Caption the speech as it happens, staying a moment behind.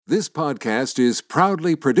This podcast is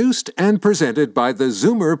proudly produced and presented by the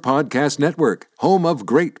Zoomer Podcast Network, home of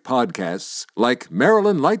great podcasts like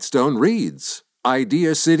Marilyn Lightstone Reads,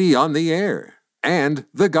 Idea City on the Air, and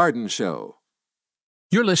The Garden Show.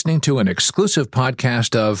 You're listening to an exclusive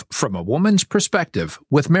podcast of From a Woman's Perspective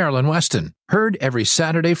with Marilyn Weston, heard every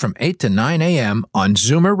Saturday from 8 to 9 a.m. on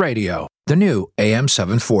Zoomer Radio, the new AM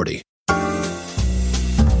 740.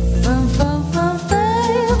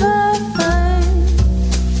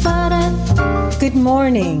 Good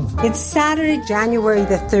morning. It's Saturday, January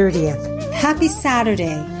the 30th. Happy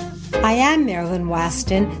Saturday. I am Marilyn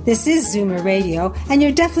Weston. This is Zoomer Radio, and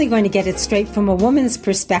you're definitely going to get it straight from a woman's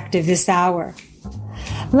perspective this hour.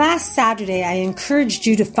 Last Saturday, I encouraged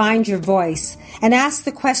you to find your voice and ask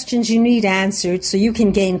the questions you need answered so you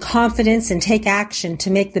can gain confidence and take action to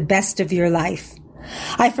make the best of your life.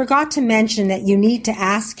 I forgot to mention that you need to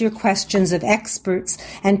ask your questions of experts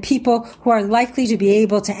and people who are likely to be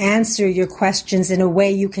able to answer your questions in a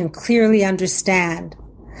way you can clearly understand.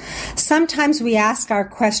 Sometimes we ask our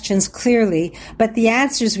questions clearly, but the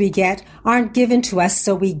answers we get aren't given to us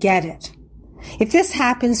so we get it. If this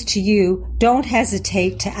happens to you, don't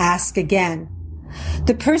hesitate to ask again.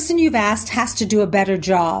 The person you've asked has to do a better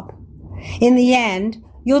job. In the end,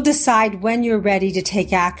 you'll decide when you're ready to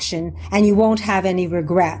take action, and you won't have any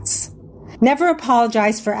regrets. Never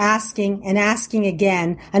apologize for asking and asking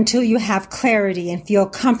again until you have clarity and feel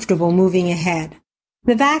comfortable moving ahead.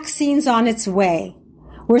 The vaccine's on its way.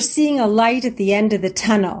 We're seeing a light at the end of the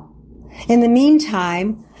tunnel. In the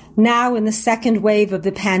meantime, now in the second wave of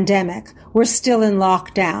the pandemic, we're still in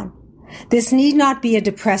lockdown. This need not be a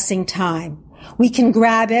depressing time. We can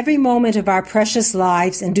grab every moment of our precious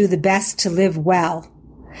lives and do the best to live well.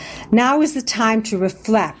 Now is the time to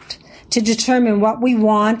reflect, to determine what we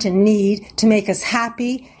want and need to make us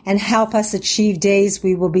happy and help us achieve days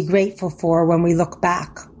we will be grateful for when we look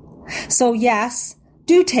back. So yes,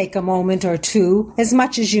 do take a moment or two, as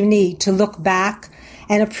much as you need, to look back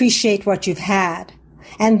and appreciate what you've had.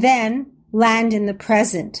 And then land in the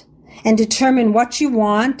present and determine what you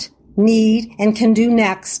want, need, and can do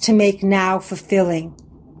next to make now fulfilling.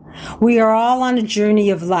 We are all on a journey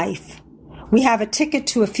of life. We have a ticket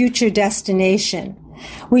to a future destination.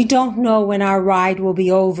 We don't know when our ride will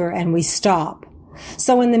be over and we stop.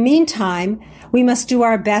 So in the meantime, we must do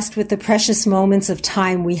our best with the precious moments of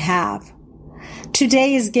time we have.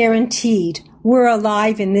 Today is guaranteed. We're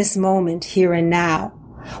alive in this moment, here and now.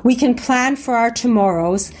 We can plan for our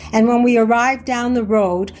tomorrows, and when we arrive down the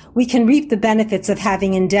road, we can reap the benefits of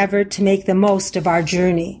having endeavored to make the most of our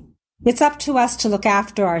journey. It's up to us to look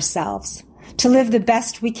after ourselves, to live the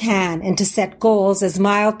best we can, and to set goals as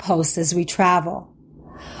mileposts as we travel.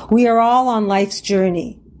 We are all on life's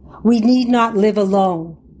journey. We need not live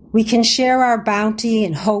alone. We can share our bounty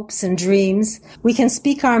and hopes and dreams. We can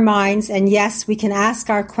speak our minds, and yes, we can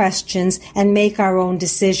ask our questions and make our own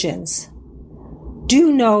decisions.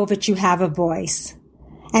 Do know that you have a voice,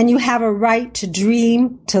 and you have a right to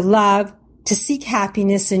dream, to love, to seek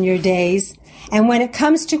happiness in your days. And when it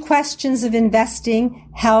comes to questions of investing,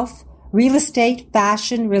 health, real estate,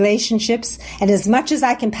 fashion, relationships, and as much as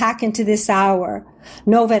I can pack into this hour,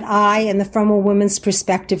 know that I and the From a Woman's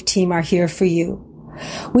Perspective team are here for you.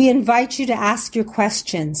 We invite you to ask your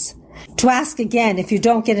questions, to ask again if you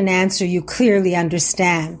don't get an answer you clearly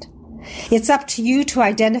understand. It's up to you to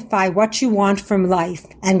identify what you want from life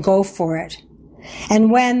and go for it.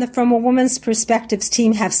 And when the From a Woman's Perspectives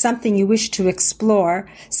team have something you wish to explore,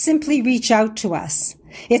 simply reach out to us.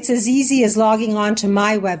 It's as easy as logging on to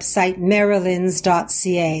my website,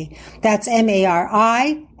 marilyns.ca. That's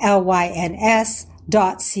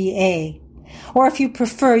MARILYNS.ca. Or if you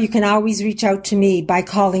prefer, you can always reach out to me by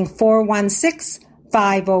calling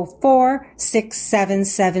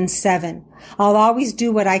 416-504-6777. I'll always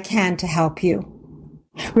do what I can to help you.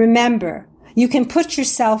 Remember, you can put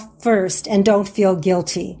yourself first and don't feel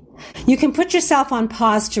guilty. You can put yourself on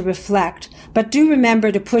pause to reflect, but do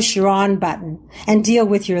remember to push your on button and deal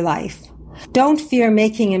with your life. Don't fear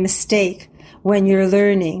making a mistake when you're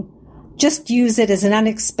learning. Just use it as an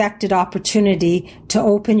unexpected opportunity to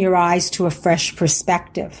open your eyes to a fresh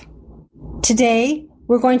perspective. Today,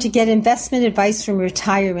 we're going to get investment advice from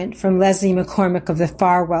retirement from Leslie McCormick of the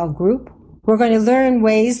Farwell Group. We're going to learn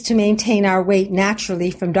ways to maintain our weight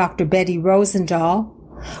naturally from Dr. Betty Rosendahl.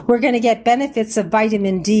 We're going to get benefits of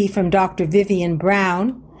vitamin D from Dr. Vivian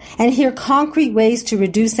Brown, and hear concrete ways to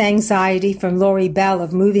reduce anxiety from Lori Bell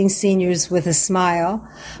of Moving Seniors with a Smile.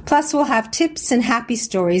 Plus, we'll have tips and happy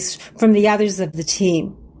stories from the others of the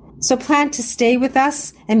team. So plan to stay with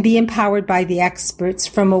us and be empowered by the experts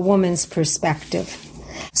from a woman's perspective.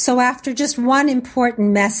 So after just one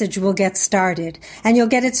important message, we'll get started. And you'll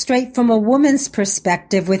get it straight from a woman's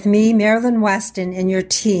perspective with me, Marilyn Weston, and your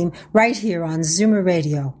team right here on Zoomer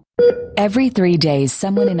Radio. Every 3 days,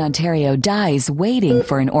 someone in Ontario dies waiting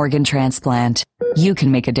for an organ transplant. You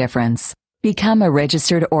can make a difference. Become a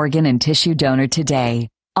registered organ and tissue donor today.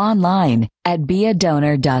 Online at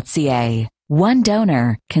beadonor.ca. One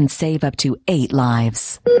donor can save up to 8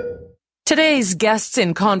 lives. Today's guests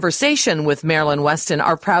in conversation with Marilyn Weston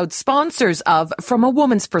are proud sponsors of From a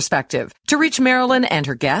Woman's Perspective. To reach Marilyn and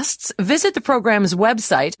her guests, visit the program's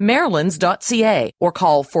website, marilyns.ca, or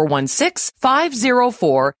call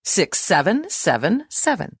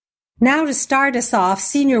 416-504-6777. Now to start us off,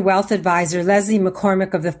 Senior Wealth Advisor Leslie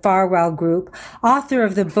McCormick of the Farwell Group, author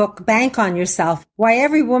of the book Bank on Yourself, Why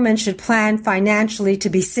Every Woman Should Plan Financially to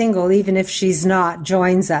Be Single Even If She's Not,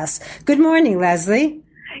 joins us. Good morning, Leslie.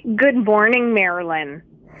 Good morning, Marilyn.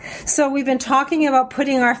 So we've been talking about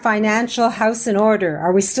putting our financial house in order.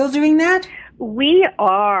 Are we still doing that? We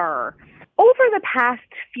are. Over the past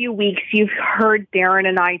few weeks, you've heard Darren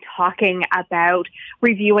and I talking about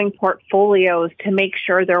reviewing portfolios to make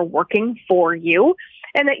sure they're working for you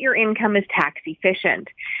and that your income is tax efficient.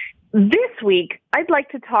 This week, I'd like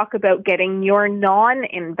to talk about getting your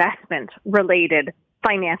non-investment related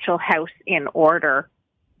financial house in order.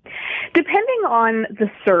 Depending on the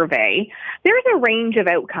survey, there's a range of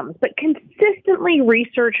outcomes, but consistently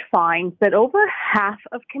research finds that over half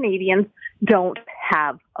of Canadians don't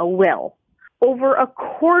have a will. Over a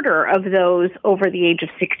quarter of those over the age of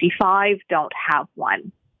 65 don't have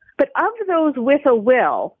one. But of those with a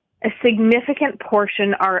will, a significant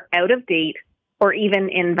portion are out of date or even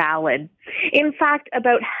invalid. In fact,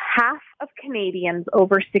 about half of Canadians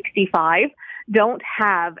over 65 don't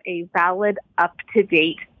have a valid,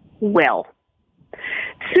 up-to-date will.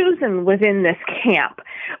 Susan was in this camp.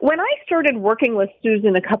 When I started working with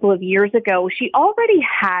Susan a couple of years ago, she already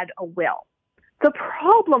had a will. The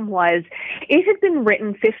problem was it had been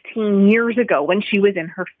written 15 years ago when she was in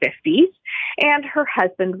her 50s and her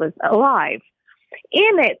husband was alive.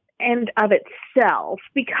 In it and of itself,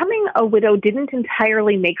 becoming a widow didn't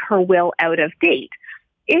entirely make her will out of date.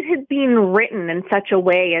 It had been written in such a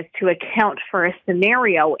way as to account for a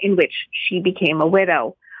scenario in which she became a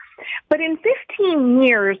widow. But in 15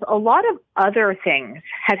 years, a lot of other things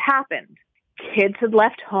had happened. Kids had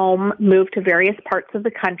left home, moved to various parts of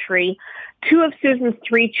the country. 2 of Susan's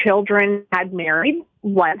 3 children had married.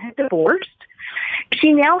 1 had divorced.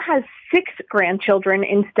 She now has 6 grandchildren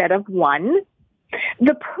instead of 1.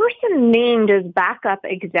 The person named as backup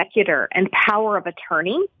executor and power of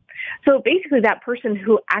attorney, so basically that person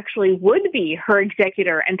who actually would be her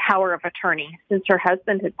executor and power of attorney since her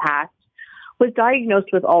husband had passed, was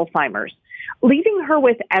diagnosed with Alzheimer's, leaving her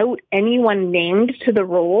without anyone named to the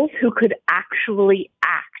roles who could actually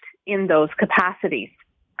act in those capacities.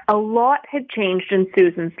 A lot had changed in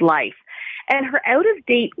Susan's life, and her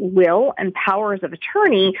out-of-date will and powers of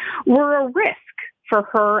attorney were a risk for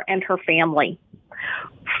her and her family.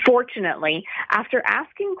 Fortunately, after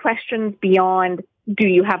asking questions beyond, do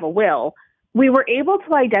you have a will, we were able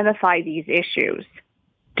to identify these issues,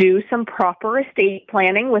 do some proper estate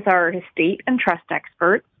planning with our estate and trust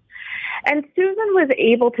experts, and Susan was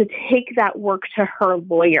able to take that work to her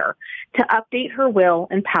lawyer to update her will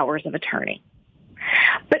and powers of attorney.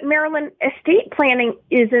 But Marilyn, estate planning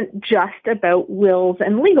isn't just about wills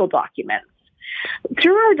and legal documents.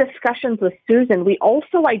 Through our discussions with Susan, we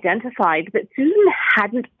also identified that Susan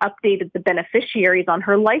hadn't updated the beneficiaries on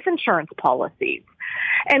her life insurance policies.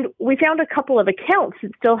 And we found a couple of accounts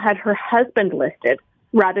that still had her husband listed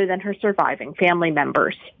rather than her surviving family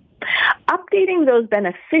members. Updating those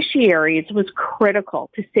beneficiaries was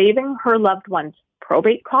critical to saving her loved ones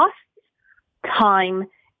probate costs, time,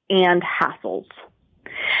 and hassles.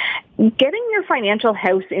 Getting your financial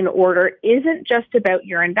house in order isn't just about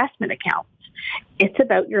your investment accounts. It's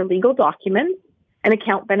about your legal documents and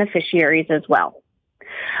account beneficiaries as well.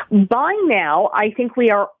 By now, I think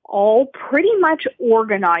we are all pretty much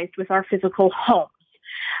organized with our physical homes.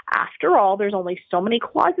 After all, there's only so many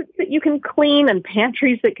closets that you can clean and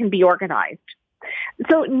pantries that can be organized.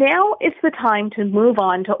 So now it's the time to move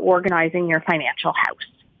on to organizing your financial house.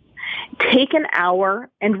 Take an hour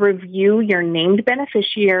and review your named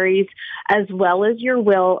beneficiaries as well as your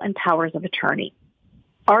will and powers of attorney.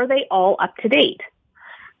 Are they all up to date?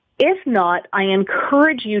 If not, I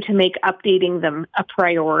encourage you to make updating them a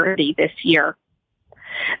priority this year.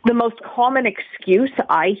 The most common excuse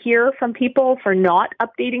I hear from people for not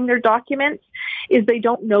updating their documents is they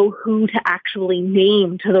don't know who to actually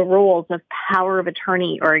name to the roles of power of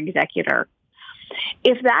attorney or executor.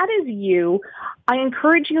 If that is you, I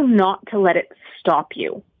encourage you not to let it stop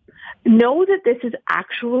you. Know that this is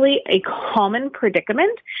actually a common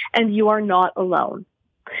predicament and you are not alone.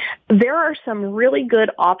 There are some really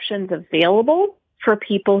good options available for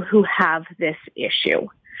people who have this issue.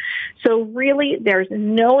 So really, there's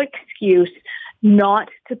no excuse not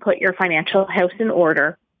to put your financial house in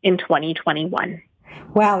order in 2021.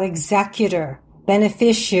 Well, executor,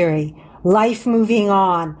 beneficiary, life moving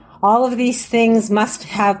on, all of these things must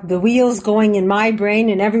have the wheels going in my brain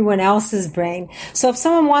and everyone else's brain. So if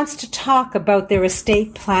someone wants to talk about their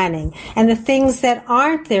estate planning and the things that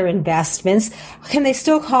aren't their investments, can they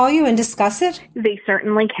still call you and discuss it? They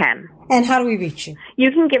certainly can. And how do we reach you?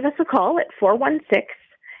 You can give us a call at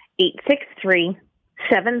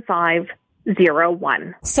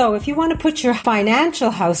 416-863-7501. So if you want to put your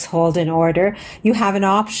financial household in order, you have an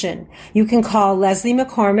option. You can call Leslie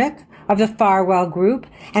McCormick of the Farwell Group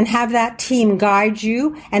and have that team guide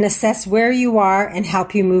you and assess where you are and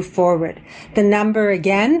help you move forward. The number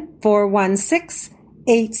again,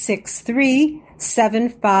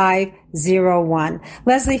 416-863-7501.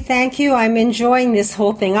 Leslie, thank you. I'm enjoying this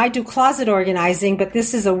whole thing. I do closet organizing, but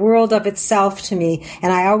this is a world of itself to me,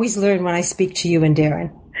 and I always learn when I speak to you and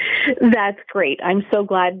Darren. That's great. I'm so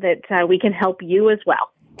glad that we can help you as well.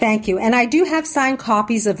 Thank you. And I do have signed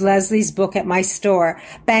copies of Leslie's book at my store,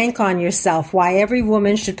 Bank on Yourself, Why Every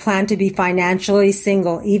Woman Should Plan to Be Financially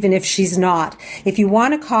Single, Even If She's Not. If you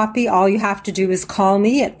want a copy, all you have to do is call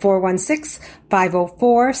me at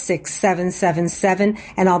 416-504-6777,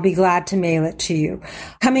 and I'll be glad to mail it to you.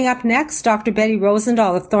 Coming up next, Dr. Betty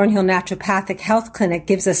Rosendahl of Thornhill Naturopathic Health Clinic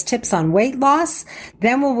gives us tips on weight loss.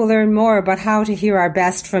 Then we'll learn more about how to hear our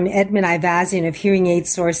best from Edmund Ivazian of Hearing Aid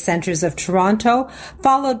Source Centers of Toronto,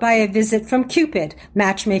 followed by a visit from Cupid,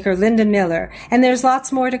 matchmaker Linda Miller. And there's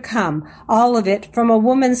lots more to come, all of it from a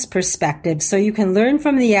woman's perspective, so you can learn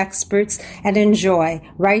from the experts and enjoy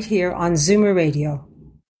right here on Zoomer Radio.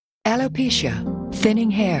 Alopecia, thinning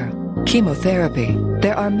hair, chemotherapy.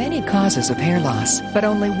 There are many causes of hair loss, but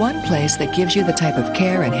only one place that gives you the type of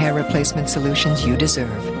care and hair replacement solutions you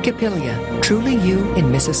deserve. Capilia, Truly You in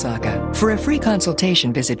Mississauga. For a free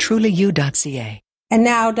consultation, visit trulyu.ca. And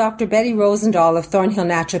now Dr. Betty Rosendahl of Thornhill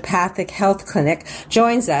Naturopathic Health Clinic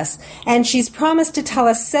joins us, and she's promised to tell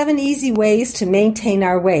us 7 easy ways to maintain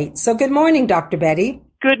our weight. So good morning, Dr. Betty.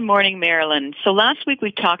 Good morning, Marilyn. So last week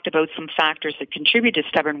we talked about some factors that contribute to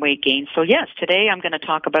stubborn weight gain. So yes, today I'm going to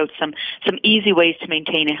talk about some easy ways to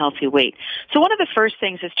maintain a healthy weight. So one of the first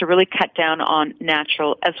things is to really cut down on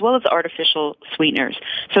natural as well as artificial sweeteners.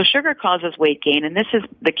 So sugar causes weight gain, and this is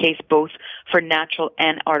the case both for natural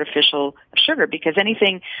and artificial sugar, because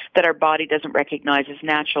anything that our body doesn't recognize as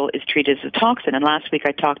natural is treated as a toxin. And last week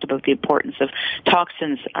I talked about the importance of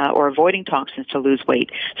toxins or avoiding toxins to lose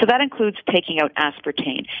weight. So that includes taking out aspartame.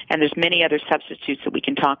 And there's many other substitutes that we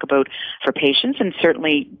can talk about for patients, and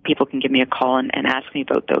certainly people can give me a call and ask me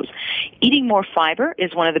about those. Eating more fiber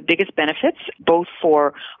is one of the biggest benefits, both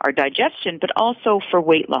for our digestion, but also for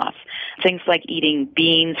weight loss. Things like eating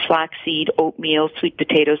beans, flaxseed, oatmeal, sweet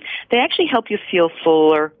potatoes, they actually help you feel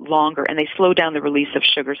fuller longer, and they slow down the release of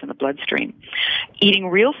sugars in the bloodstream. Eating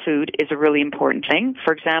real food is a really important thing.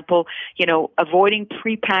 For example, avoiding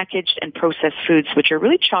prepackaged and processed foods, which are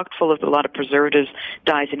really chock full of a lot of preservatives,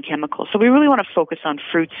 dyes, and chemicals. So we really want to focus on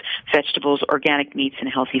fruits, vegetables, organic meats, and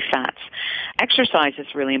healthy fats. Exercise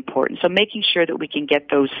is really important, so making sure that we can get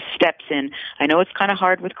those steps in. I know it's kind of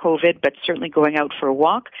hard with COVID, but certainly going out for a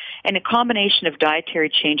walk, and a combination of dietary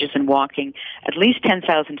changes and walking, at least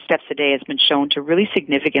 10,000 steps a day has been shown to really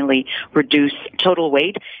significantly reduce total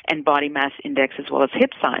weight and body mass index as well as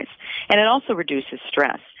hip size. And it also reduces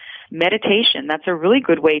stress. Meditation, that's a really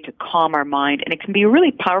good way to calm our mind, and it can be a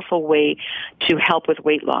really powerful way to help with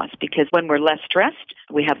weight loss, because when we're less stressed,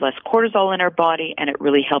 we have less cortisol in our body, and it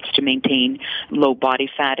really helps to maintain low body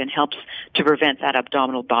fat and helps to prevent that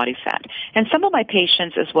abdominal body fat. And some of my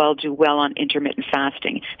patients as well do well on intermittent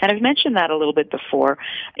fasting. And I've mentioned that a little bit before.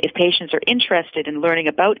 If patients are interested in learning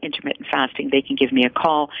about intermittent fasting, they can give me a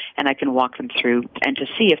call, and I can walk them through and to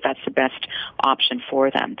see if that's the best option for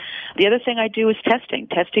them. The other thing I do is testing.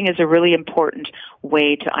 Testing is a really important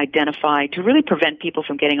way to identify, to really prevent people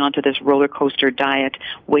from getting onto this roller coaster diet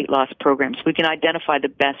weight loss program. So we can identify the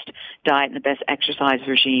best diet and the best exercise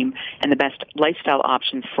regime and the best lifestyle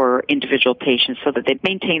options for individual patients so that they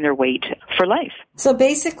maintain their weight for life. So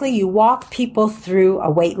basically you walk people through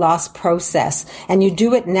a weight loss process and you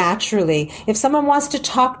do it naturally. If someone wants to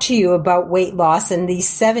talk to you about weight loss and these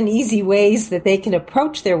 7 easy ways that they can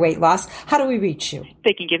approach their weight loss, how do we reach you?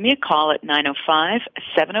 They can give me a call at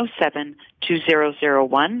 905-706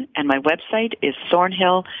 807-2001, and my website is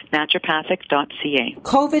thornhillnaturopathic.ca.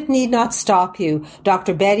 COVID need not stop you.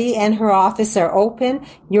 Dr. Betty and her office are open.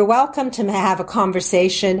 You're welcome to have a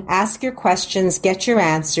conversation, ask your questions, get your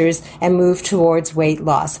answers, and move towards weight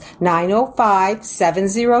loss.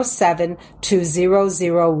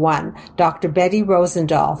 905-707-2001. Dr. Betty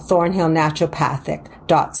Rosendahl,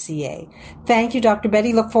 thornhillnaturopathic.ca. Thank you, Dr.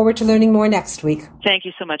 Betty. Look forward to learning more next week. Thank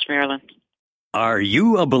you so much, Marilyn. Are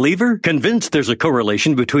you a believer? Convinced there's a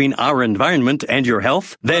correlation between our environment and your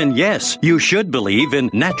health? Then yes, you should believe in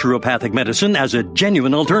naturopathic medicine as a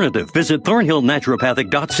genuine alternative. Visit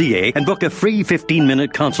thornhillnaturopathic.ca and book a free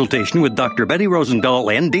 15-minute consultation with Dr. Betty Rosendahl,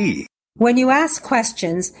 ND. When you ask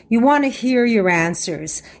questions, you want to hear your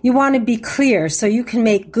answers. You want to be clear so you can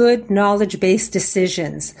make good, knowledge-based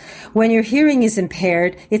decisions. When your hearing is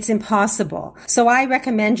impaired, it's impossible. So I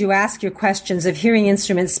recommend you ask your questions of hearing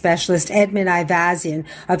instrument specialist Edmund Ivazian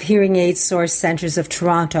of Hearing Aid Source Centers of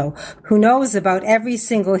Toronto, who knows about every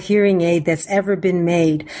single hearing aid that's ever been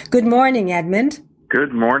made. Good morning, Edmund.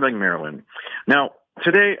 Good morning, Marilyn. Now,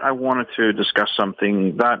 today, I wanted to discuss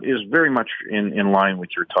something that is very much in line with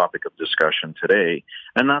your topic of discussion today,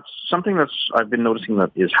 and that's something I've been noticing that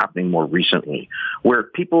is happening more recently, where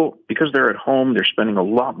people, because they're at home, they're spending a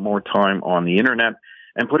lot more time on the internet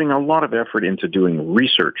and putting a lot of effort into doing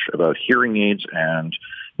research about hearing aids and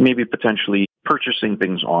maybe potentially purchasing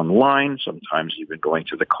things online, sometimes even going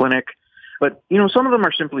to the clinic. But, some of them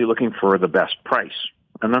are simply looking for the best price,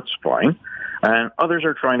 and that's fine. And others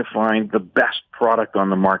are trying to find the best product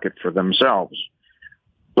on the market for themselves.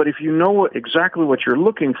 But if you know exactly what you're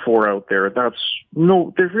looking for out there, there's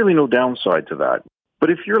really no downside to that.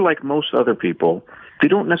 But if you're like most other people, they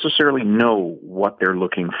don't necessarily know what they're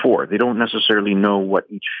looking for. They don't necessarily know what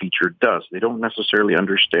each feature does. They don't necessarily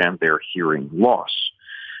understand their hearing loss.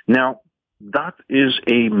 Now, that is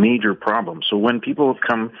a major problem. So when people have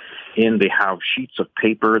come in, they have sheets of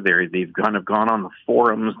paper, they've kind of gone on the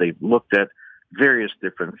forums, they've looked at various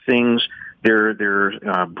different things. They're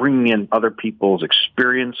bringing in other people's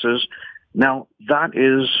experiences. Now, that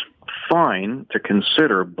is fine to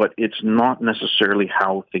consider, but it's not necessarily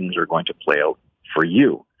how things are going to play out for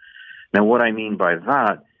you. Now, what I mean by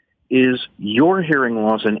that is your hearing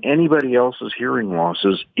loss and anybody else's hearing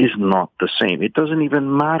losses is not the same. It doesn't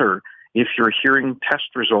even matter if your hearing test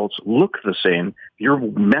results look the same. Your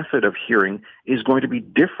method of hearing is going to be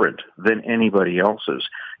different than anybody else's.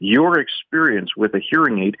 Your experience with a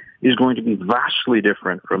hearing aid is going to be vastly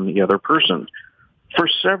different from the other person for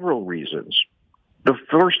several reasons. The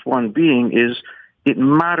first one being is it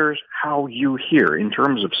matters how you hear in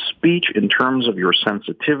terms of speech, in terms of your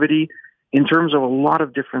sensitivity, in terms of a lot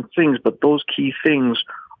of different things, but those key things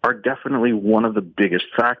are definitely one of the biggest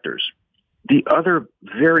factors. The other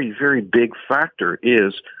very, very big factor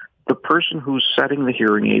is the person who's setting the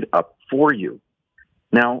hearing aid up for you.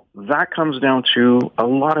 Now, that comes down to a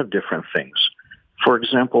lot of different things. For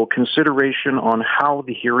example, consideration on how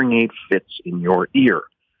the hearing aid fits in your ear.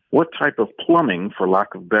 What type of plumbing, for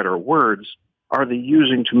lack of better words, are they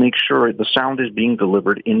using to make sure the sound is being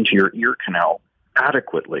delivered into your ear canal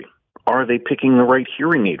adequately? Are they picking the right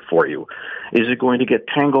hearing aid for you? Is it going to get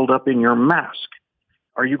tangled up in your mask?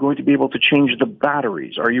 Are you going to be able to change the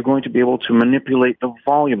batteries? Are you going to be able to manipulate the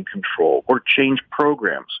volume control or change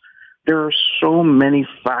programs? There are so many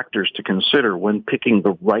factors to consider when picking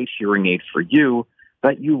the right hearing aid for you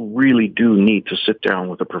that you really do need to sit down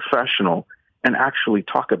with a professional and actually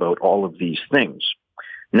talk about all of these things.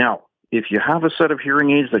 Now, if you have a set of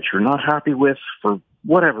hearing aids that you're not happy with for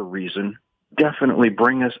whatever reason, definitely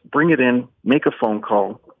bring it in, make a phone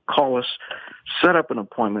call us, set up an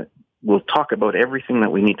appointment. We'll talk about everything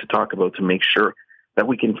that we need to talk about to make sure that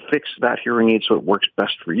we can fix that hearing aid so it works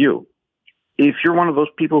best for you. If you're one of those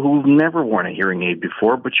people who've never worn a hearing aid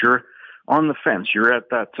before, but you're on the fence, you're at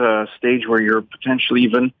that stage where you're potentially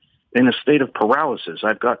even in a state of paralysis.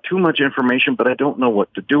 I've got too much information, but I don't know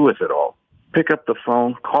what to do with it all. Pick up the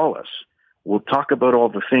phone, call us. We'll talk about all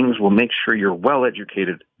the things. We'll make sure you're well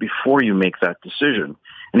educated before you make that decision.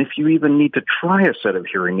 And if you even need to try a set of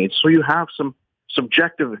hearing aids so you have some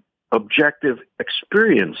objective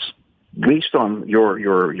experience based on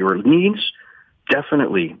your needs,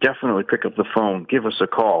 definitely pick up the phone, give us a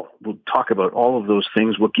call. We'll talk about all of those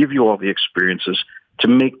things. We'll give you all the experiences to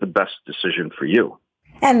make the best decision for you.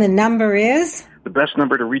 And the number is? The best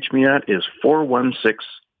number to reach me at is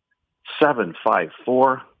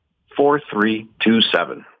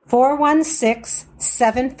 416-754-4327.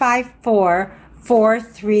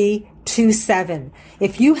 416-754-4327. 877.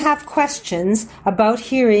 If you have questions about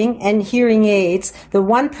hearing and hearing aids, the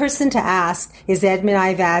one person to ask is Edmund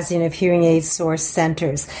Ivazian of Hearing Aid Source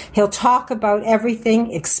Centers. He'll talk about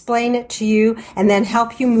everything, explain it to you, and then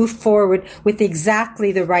help you move forward with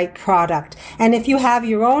exactly the right product. And if you have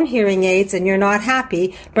your own hearing aids and you're not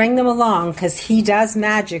happy, bring them along, because he does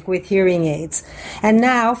magic with hearing aids. And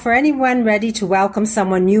now, for anyone ready to welcome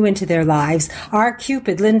someone new into their lives, our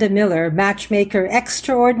Cupid, Linda Miller, matchmaker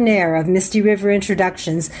extraordinaire of Misty River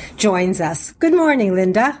Introductions, joins us. Good morning,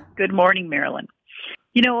 Linda. Good morning, Marilyn.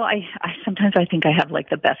 You know, I sometimes I think I have like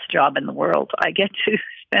the best job in the world. I get to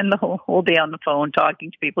spend the whole day on the phone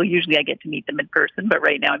talking to people. Usually I get to meet them in person, but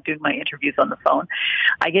right now I'm doing my interviews on the phone.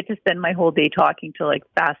 I get to spend my whole day talking to like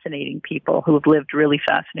fascinating people who have lived really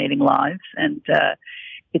fascinating lives, and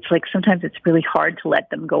it's like sometimes it's really hard to let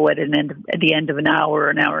them go at the end of an hour or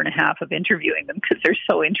an hour and a half of interviewing them, because they're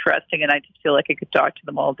so interesting and I just feel like I could talk to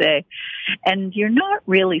them all day. And you're not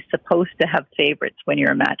really supposed to have favorites when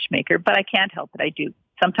you're a matchmaker, but I can't help it. I do.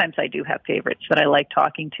 Sometimes I do have favorites that I like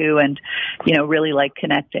talking to and, you know, really like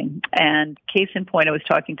connecting. And case in point, I was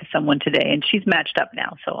talking to someone today, and she's matched up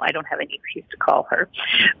now, so I don't have any excuse to call her.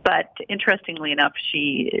 But interestingly enough,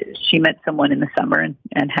 she met someone in the summer and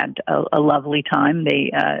had a lovely time.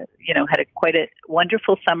 They, had quite a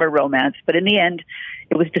wonderful summer romance. But in the end,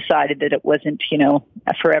 it was decided that it wasn't, a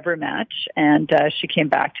forever match. And she came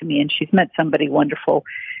back to me, and she's met somebody wonderful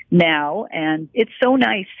now. And it's so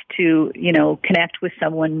nice to, connect with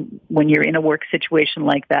someone when you're in a work situation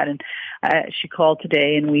like that. And she called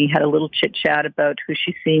today, and we had a little chit chat about who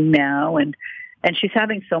she's seeing now. And she's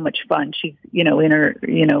having so much fun. She's, in her,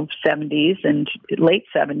 70s and late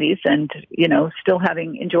 70s and, still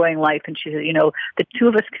enjoying life. And she said, the two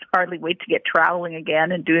of us can hardly wait to get traveling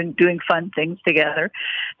again and doing fun things together.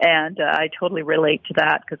 And I totally relate to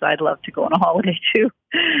that, because I'd love to go on a holiday too.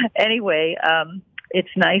 Anyway, it's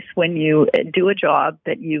nice when you do a job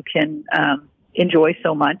that you can enjoy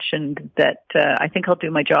so much, and that I think I'll do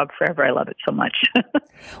my job forever. I love it so much.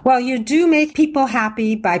 Well, you do make people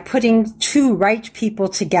happy by putting two right people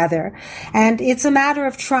together. And it's a matter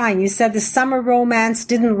of trying. You said the summer romance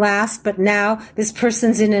didn't last, but now this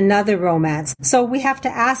person's in another romance. So we have to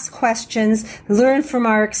ask questions, learn from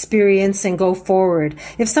our experience, and go forward.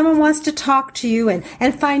 If someone wants to talk to you and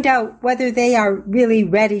find out whether they are really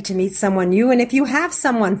ready to meet someone new, and if you have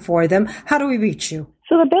someone for them, how do we reach you?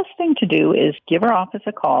 So the best thing to do is give our office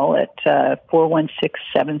a call at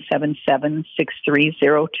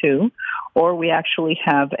 416-777-6302, or we actually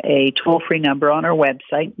have a toll-free number on our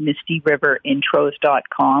website,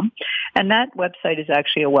 mistyriverinTros.com. And that website is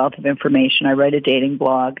actually a wealth of information. I write a dating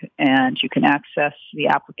blog, and you can access the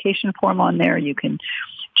application form on there. You can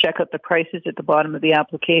check out the prices at the bottom of the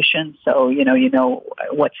application, so you know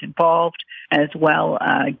what's involved. As well,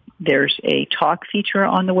 there's a talk feature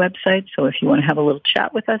on the website, so if you want to have a little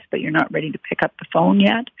chat with us, but you're not ready to pick up the phone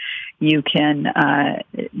yet, you can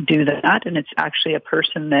do that, and it's actually a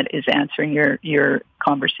person that is answering your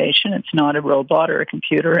conversation. It's not a robot or a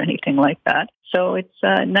computer or anything like that. So it's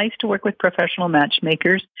nice to work with professional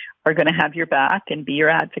matchmakers who are going to have your back and be your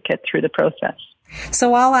advocate through the process.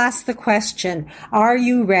 So I'll ask the question, are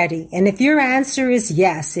you ready? And if your answer is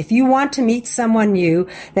yes, if you want to meet someone new,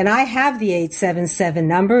 then I have the 877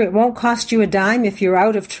 number. It won't cost you a dime if you're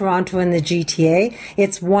out of Toronto and the GTA.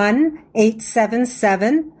 It's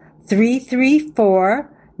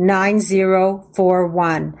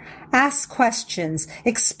 1-877-334-9041. Ask questions,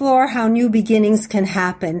 explore how new beginnings can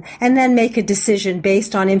happen, and then make a decision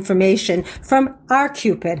based on information from our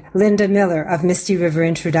Cupid, Linda Miller of Misty River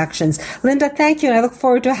Introductions. Linda, thank you, and I look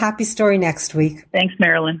forward to a happy story next week. Thanks,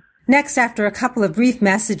 Marilyn. Next, after a couple of brief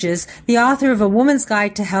messages, the author of A Woman's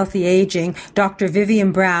Guide to Healthy Aging, Dr.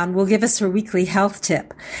 Vivian Brown, will give us her weekly health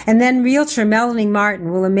tip. And then realtor Melanie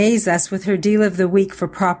Martin will amaze us with her deal of the week for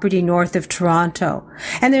property north of Toronto.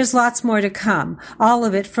 And there's lots more to come, all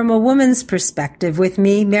of it from a woman's perspective with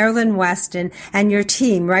me, Marilyn Weston, and your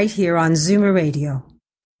team right here on Zoomer Radio.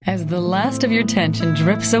 As the last of your tension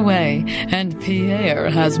drips away and Pierre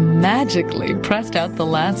has magically pressed out the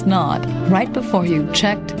last knot right before you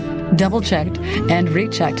checked, double-checked, and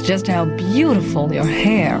rechecked just how beautiful your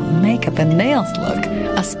hair, makeup, and nails look,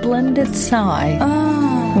 a splendid sigh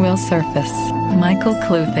will surface. Michael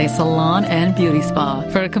Cluthe Salon and Beauty Spa.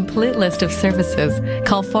 For a complete list of services,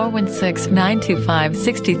 call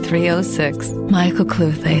 416-925-6306. Michael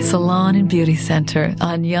Cluthe Salon and Beauty Center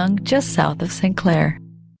on Yonge, just south of St. Clair.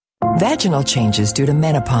 Vaginal changes due to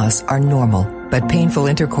menopause are normal, but painful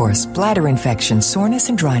intercourse, bladder infection, soreness,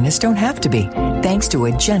 and dryness don't have to be, thanks to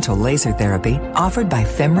a gentle laser therapy offered by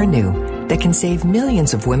FemRenew that can save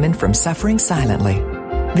millions of women from suffering silently.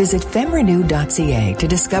 Visit femrenew.ca to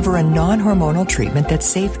discover a non-hormonal treatment that's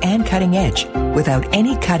safe and cutting edge without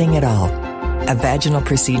any cutting at all. A vaginal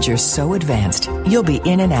procedure so advanced, you'll be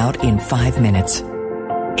in and out in 5 minutes.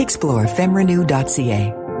 Explore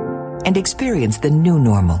femrenew.ca and experience the new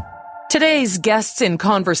normal. Today's guests in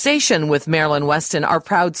conversation with Marilyn Weston are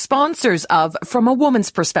proud sponsors of From a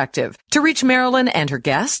Woman's Perspective. To reach Marilyn and her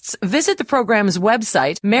guests, visit the program's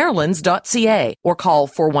website, marilyns.ca, or call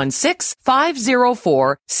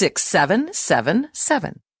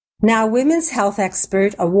 416-504-6777. Now, women's health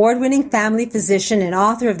expert, award-winning family physician, and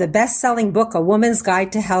author of the best-selling book, A Woman's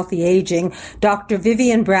Guide to Healthy Aging, Dr.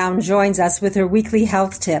 Vivian Brown joins us with her weekly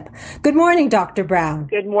health tip. Good morning, Dr. Brown.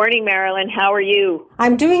 Good morning, Marilyn. How are you?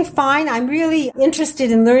 I'm doing fine. I'm really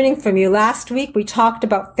interested in learning from you. Last week, we talked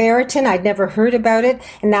about ferritin. I'd never heard about it,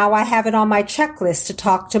 and now I have it on my checklist to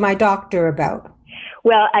talk to my doctor about.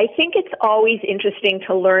 Well, I think it's always interesting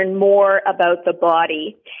to learn more about the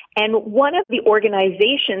body. And one of the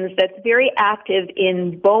organizations that's very active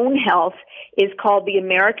in bone health is called the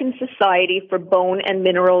American Society for Bone and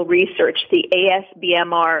Mineral Research, the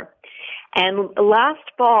ASBMR. And last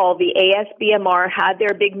fall, the ASBMR had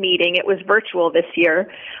their big meeting. It was virtual this year,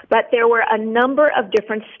 but there were a number of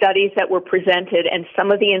different studies that were presented, and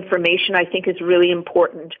some of the information I think is really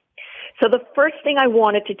important. So the first thing I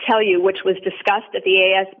wanted to tell you, which was discussed at the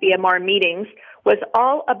ASBMR meetings, was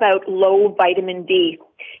all about low vitamin D.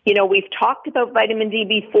 You know, we've talked about vitamin D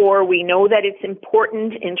before. We know that it's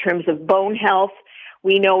important in terms of bone health.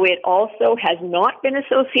 We know it also has not been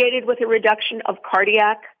associated with a reduction of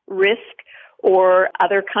cardiac risk or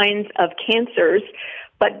other kinds of cancers.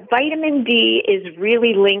 But vitamin D is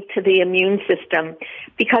really linked to the immune system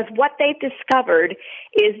because what they've discovered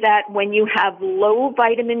is that when you have low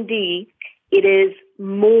vitamin D, it is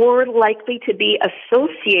more likely to be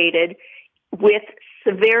associated with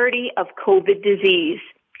severity of COVID disease.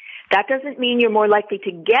 That doesn't mean you're more likely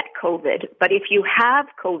to get COVID, but if you have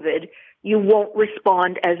COVID, you won't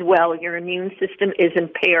respond as well. Your immune system is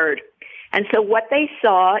impaired. And so what they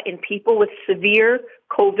saw in people with severe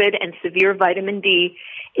COVID and severe vitamin D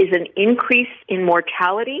is an increase in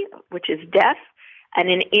mortality, which is death, and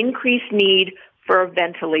an increased need for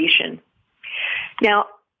ventilation. Now,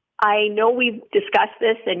 I know we've discussed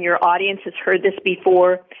this and your audience has heard this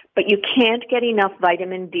before, but you can't get enough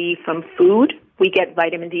vitamin D from food. We get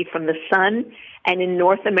vitamin D from the sun. And in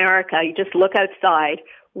North America, you just look outside,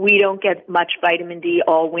 we don't get much vitamin D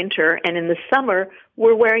all winter. And in the summer,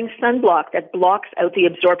 we're wearing sunblock that blocks out the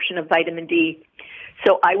absorption of vitamin D.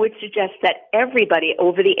 So I would suggest that everybody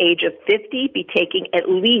over the age of 50 be taking at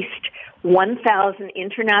least 1,000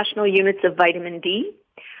 international units of vitamin D.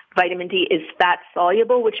 Vitamin D is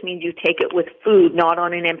fat-soluble, which means you take it with food, not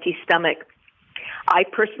on an empty stomach. I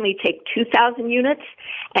personally take 2,000 units,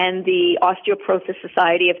 and the Osteoporosis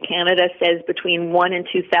Society of Canada says between 1 and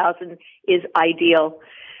 2,000 is ideal.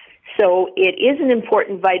 So it is an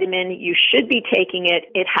important vitamin. You should be taking it.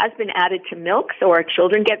 It has been added to milk, so our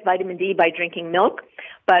children get vitamin D by drinking milk,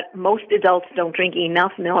 but most adults don't drink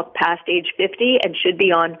enough milk past age 50 and should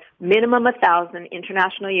be on minimum 1,000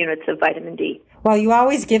 international units of vitamin D. Well, you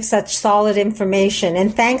always give such solid information,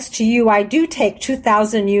 and thanks to you, I do take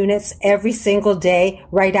 2,000 units every single day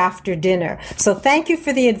right after dinner. So thank you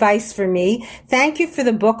for the advice for me. Thank you for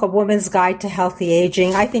the book, A Woman's Guide to Healthy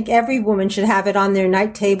Aging. I think every woman should have it on their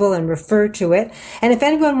night table and refer to it. And if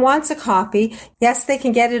anyone wants a copy, yes, they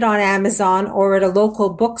can get it on Amazon or at a local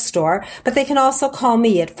bookstore, but they can also call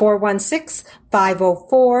me at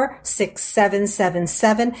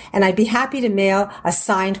 416-504-6777, and I'd be happy to mail a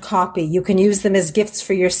signed copy. You can use them as gifts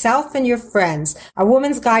for yourself and your friends. A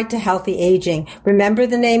Woman's Guide to Healthy Aging. Remember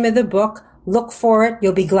the name of the book. Look for it.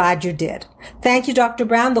 You'll be glad you did. Thank you, Dr.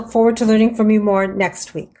 Brown. Look forward to learning from you more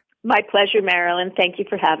next week. My pleasure, Marilyn. Thank you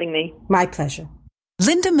for having me. My pleasure.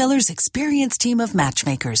 Linda Miller's experienced team of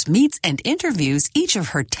matchmakers meets and interviews each of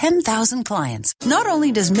her 10,000 clients. Not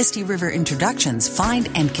only does Misty River Introductions find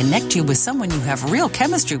and connect you with someone you have real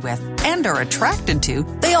chemistry with and are attracted to,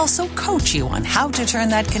 they also coach you on how to turn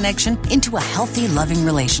that connection into a healthy, loving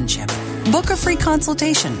relationship. Book a free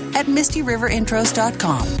consultation at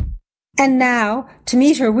MistyRiverIntros.com. And now, to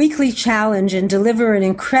meet her weekly challenge and deliver an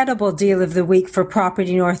incredible deal of the week for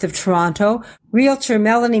property north of Toronto, Realtor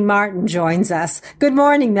Melanie Martin joins us. Good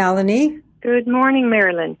morning, Melanie. Good morning,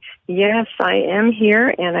 Marilyn. Yes, I am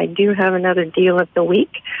here, and I do have another deal of the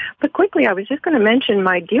week. But quickly, I was just going to mention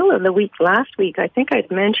my deal of the week last week. I think I'd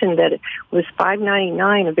mentioned that it was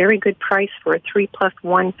 $5.99, a very good price for a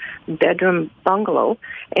 3+1 bedroom bungalow,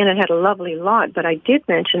 and it had a lovely lot. But I did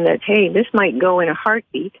mention that, hey, this might go in a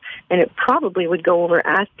heartbeat, and it probably would go over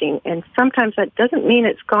asking. And sometimes that doesn't mean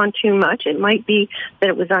it's gone too much. It might be that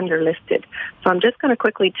it was underlisted. So I'm just going to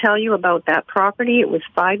quickly tell you about that property. It was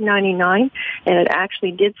 $5.99, and it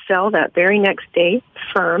actually did sell that very next day,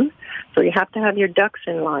 firm. So you have to have your ducks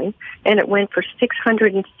in line, and it went for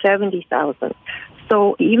 $670,000.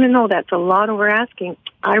 So even though that's a lot over asking,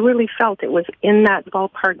 I really felt it was in that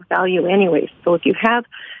ballpark value anyways. So if you have,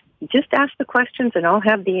 just ask the questions and I'll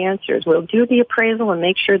have the answers. We'll do the appraisal and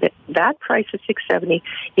make sure that that price of $670,000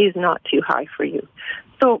 is not too high for you.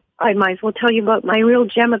 So I might as well tell you about my real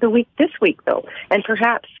gem of the week this week, though. And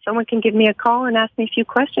perhaps someone can give me a call and ask me a few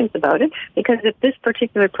questions about it, because if this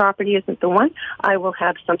particular property isn't the one, I will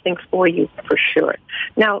have something for you for sure.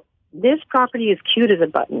 Now, this property is cute as a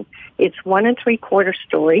button. It's 1 3/4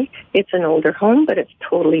 story. It's an older home, but it's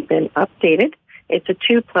totally been updated. It's a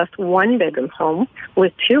 2+1 bedroom home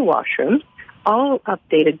with 2 washrooms, all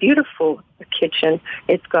updated, beautiful kitchen.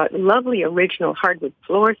 It's got lovely original hardwood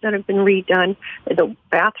floors that have been redone. The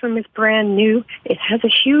bathroom is brand new. It has a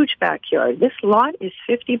huge backyard. This lot is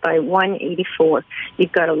 50 by 184.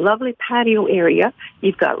 You've got a lovely patio area.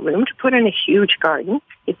 You've got room to put in a huge garden.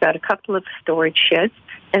 You've got a couple of storage sheds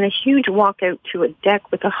and a huge walkout to a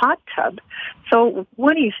deck with a hot tub. So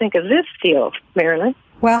what do you think of this deal, Marilyn?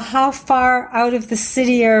 Well, how far out of the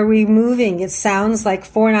city are we moving? It sounds like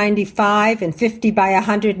 495 and 50 by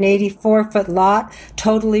 184-foot lot,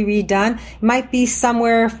 totally redone. It might be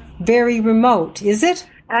somewhere very remote, is it?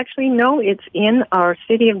 Actually, no, it's in our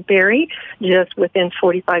city of Barrie, just within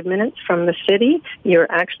 45 minutes from the city. You're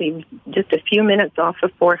actually just a few minutes off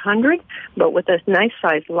of 400, but with a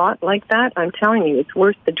nice-sized lot like that, I'm telling you, it's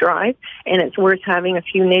worth the drive, and it's worth having a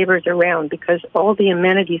few neighbors around because all the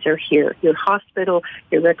amenities are here. Your hospital,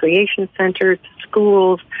 your recreation centers,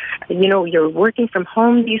 schools. You know, you're working from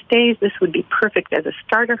home these days. This would be perfect as a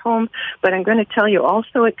starter home, but I'm going to tell you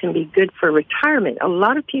also it can be good for retirement. A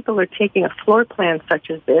lot of people are taking a floor plan such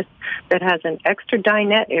as this that has an extra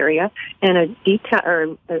dinette area and a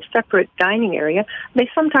separate dining area. They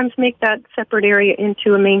sometimes make that separate area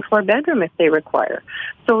into a main floor bedroom if they require.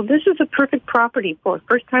 So this is a perfect property for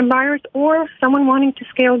first-time buyers or someone wanting to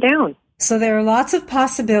scale down. So there are lots of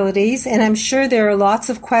possibilities, and I'm sure there are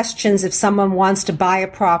lots of questions if someone wants to buy a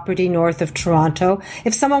property north of Toronto.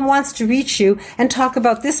 If someone wants to reach you and talk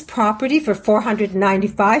about this property for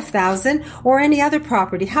 $495,000 or any other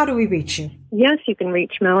property, how do we reach you? Yes, you can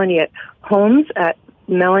reach Melanie at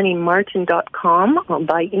homes@melaniemartin.com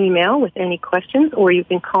by email with any questions, or you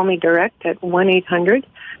can call me direct at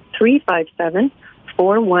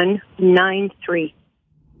 1-800-357-4193.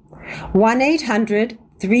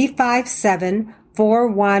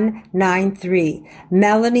 1-800-357-4193.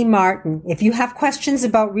 Melanie Martin. If you have questions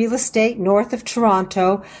about real estate north of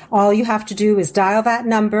Toronto, all you have to do is dial that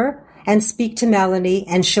number and speak to Melanie,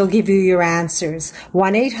 and she'll give you your answers.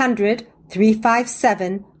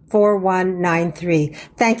 1-800-357-4193.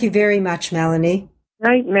 Thank you very much, Melanie.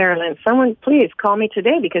 Right, Marilyn. Someone please call me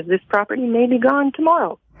today because this property may be gone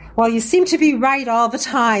tomorrow. Well, you seem to be right all the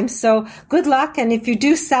time, so good luck, and if you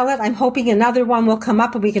do sell it, I'm hoping another one will come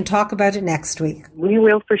up and we can talk about it next week. We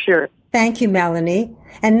will for sure. Thank you, Melanie.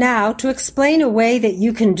 And now, to explain a way that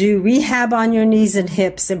you can do rehab on your knees and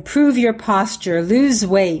hips, improve your posture, lose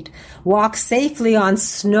weight, walk safely on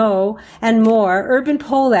snow, and more, urban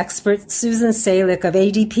pole expert Susan Salick of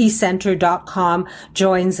adpcenter.com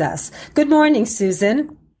joins us. Good morning,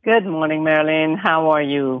 Susan. Good morning, Marilyn. How are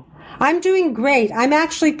you? I'm doing great. I'm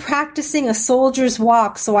actually practicing a soldier's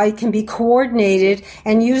walk so I can be coordinated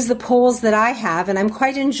and use the poles that I have, and I'm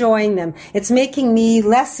quite enjoying them. It's making me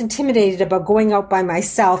less intimidated about going out by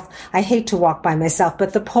myself. I hate to walk by myself,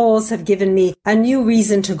 but the poles have given me a new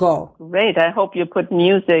reason to go. Great. I hope you put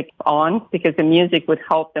music on because the music would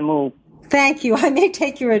help the move. Thank you. I may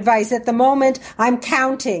take your advice. At the moment, I'm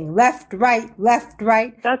counting. Left, right, left,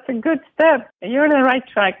 right. That's a good step. You're on the right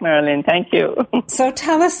track, Marilyn. Thank you. So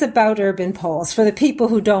tell us about urban poles for the people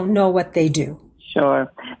who don't know what they do. Sure.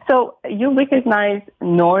 So you recognize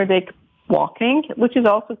Nordic walking, which is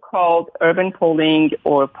also called urban poling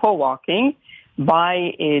or pole walking,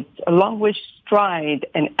 by its language stride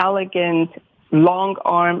and elegant long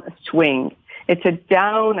arm swing. It's a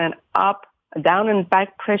down and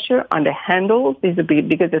back pressure on the handles. These are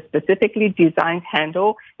because it's specifically designed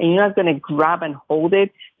handle, and you're not going to grab and hold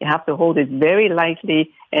it. You have to hold it very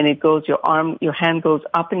lightly and it goes, your hand goes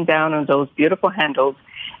up and down on those beautiful handles,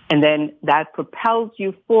 and then that propels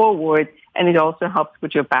you forward, and it also helps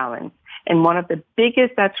with your balance. And one of the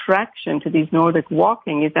biggest attraction to these Nordic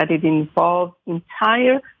walking is that it involves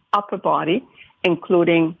entire upper body,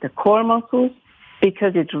 including the core muscles,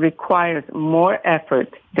 because it requires more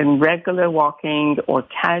effort than regular walking or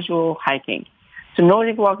casual hiking. So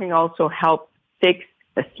Nordic walking also helps fix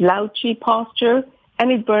the slouchy posture,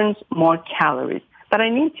 and it burns more calories. But I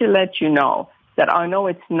need to let you know that I know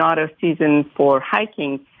it's not a season for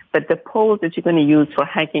hiking, but the poles that you're going to use for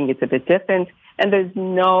hiking is a bit different, and there's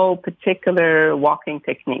no particular walking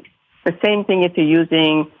techniques. The same thing if you're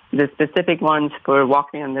using the specific ones for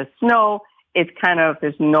walking on the snow, it's kind of,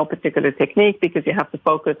 there's no particular technique because you have to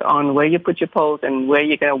focus on where you put your poles and where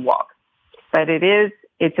you're going to walk. But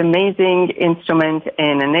it's amazing instrument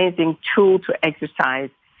and amazing tool to exercise,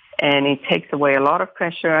 and it takes away a lot of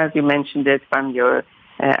pressure, as you mentioned it, from your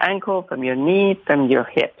ankle, from your knee, from your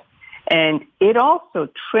hip. And it also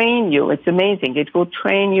train you. It's amazing. It will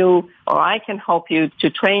train you, or I can help you to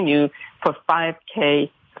train you for 5K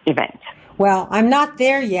event. Well, I'm not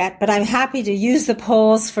there yet, but I'm happy to use the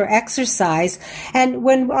poles for exercise. And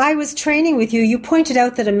when I was training with you, you pointed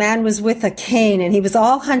out that a man was with a cane and he was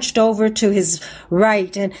all hunched over to his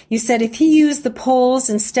right. And you said if he used the poles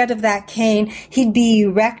instead of that cane, he'd be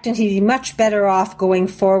erect and he'd be much better off going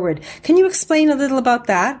forward. Can you explain a little about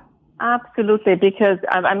that? Absolutely, because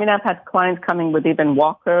I've had clients coming with even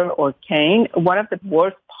walker or cane. One of the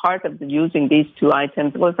worst part of using these two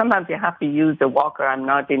items, well, sometimes you have to use the walker, I'm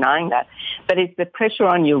not denying that, but it's the pressure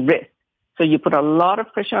on your wrist. So you put a lot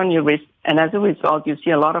of pressure on your wrist, and as a result, you see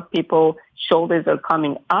a lot of people, shoulders are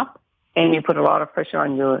coming up, and you put a lot of pressure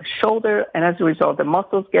on your shoulder, and as a result, the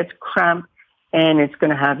muscles get cramped, and you're going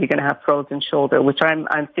to have frozen shoulder, which I'm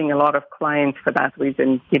seeing a lot of clients for that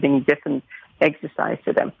reason, giving different exercise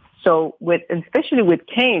to them. So especially with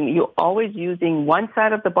cane, you're always using one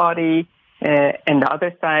side of the body, and the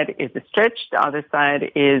other side is the stretch, the other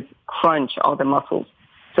side is crunch, all the muscles.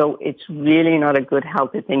 So it's really not a good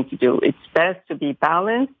healthy thing to do. It's best to be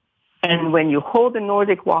balanced. And when you hold the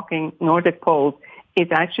Nordic poles,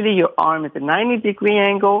 it's actually your arm is a 90-degree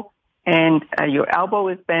angle and your elbow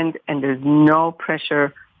is bent and there's no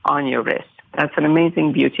pressure on your wrist. That's an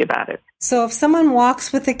amazing beauty about it. So if someone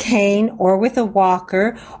walks with a cane or with a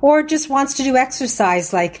walker or just wants to do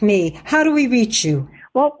exercise like me, how do we reach you?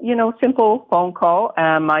 Well, simple phone call.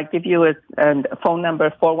 I give you a phone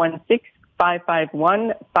number,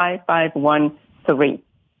 416-551-5513.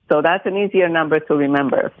 So that's an easier number to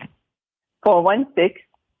remember.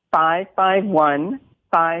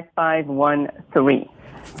 416-551-5513.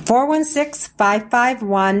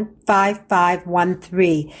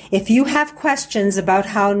 416-551-5513. If you have questions about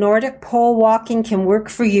how Nordic pole walking can work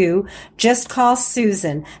for you, just call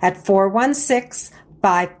Susan at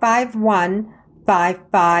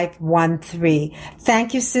 416-551-5513.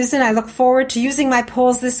 Thank you, Susan. I look forward to using my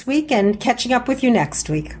poles this week and catching up with you next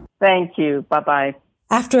week. Thank you. Bye-bye.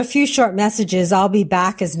 After a few short messages, I'll be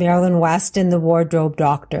back as Marilyn Weston, the Wardrobe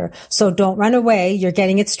Doctor. So don't run away. You're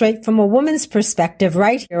getting it straight from a woman's perspective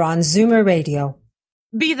right here on Zoomer Radio.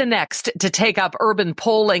 Be the next to take up urban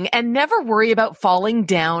polling and never worry about falling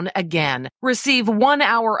down again. Receive 1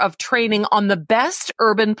 hour of training on the best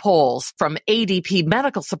urban poles from ADP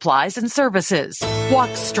Medical Supplies and Services.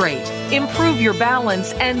 Walk straight, improve your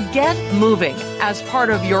balance, and get moving as part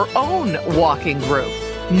of your own walking group.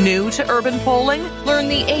 New to urban polling? Learn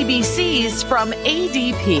the ABCs from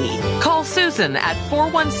ADP. Call Susan at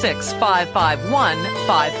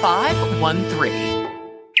 416-551-5513.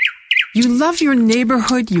 You love your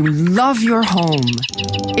neighborhood, you love your home.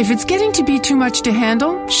 If it's getting to be too much to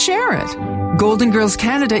handle, share it. Golden Girls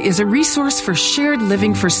Canada is a resource for shared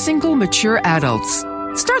living for single, mature adults.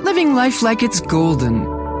 Start living life like it's golden.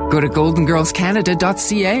 Go to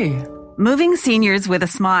goldengirlscanada.ca. Moving seniors with a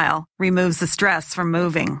smile removes the stress from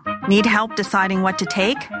moving. Need help deciding what to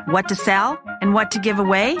take, what to sell, and what to give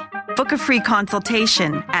away? Book a free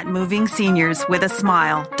consultation at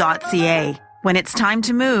movingseniorswithasmile.ca. When it's time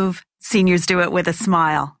to move, seniors do it with a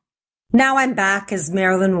smile. Now I'm back as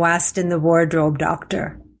Marilyn Weston, the Wardrobe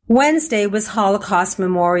Doctor. Wednesday was Holocaust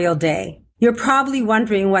Memorial Day. You're probably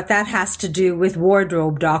wondering what that has to do with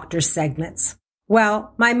Wardrobe Doctor segments.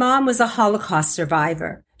 Well, my mom was a Holocaust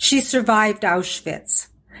survivor. She survived Auschwitz.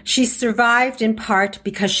 She survived in part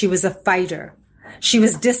because she was a fighter. She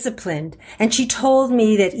was disciplined, and she told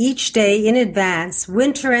me that each day in advance,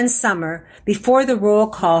 winter and summer, before the roll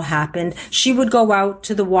call happened, she would go out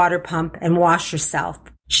to the water pump and wash herself.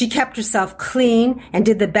 She kept herself clean and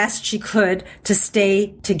did the best she could to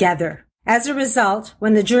stay together. As a result,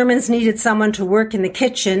 when the Germans needed someone to work in the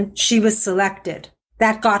kitchen, she was selected.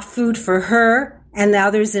 That got food for her and the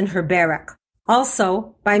others in her barrack.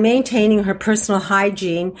 Also, by maintaining her personal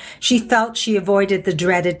hygiene, she felt she avoided the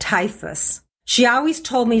dreaded typhus. She always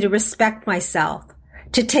told me to respect myself,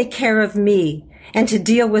 to take care of me, and to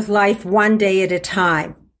deal with life one day at a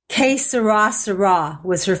time. Que sera, sera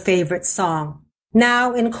was her favorite song.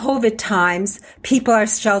 Now, in COVID times, people are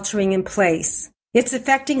sheltering in place. It's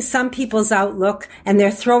affecting some people's outlook, and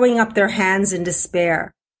they're throwing up their hands in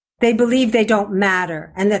despair. They believe they don't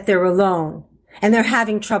matter and that they're alone, and they're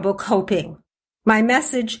having trouble coping. My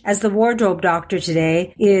message as the wardrobe doctor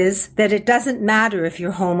today is that it doesn't matter if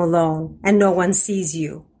you're home alone and no one sees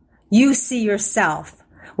you. You see yourself.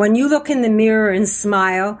 When you look in the mirror and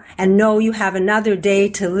smile and know you have another day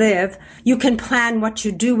to live, you can plan what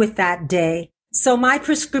you do with that day. So my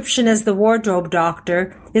prescription as the wardrobe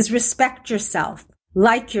doctor is respect yourself,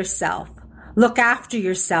 like yourself, look after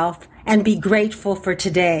yourself, and be grateful for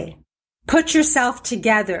today. Put yourself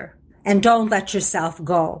together and don't let yourself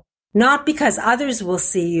go. Not because others will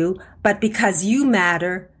see you, but because you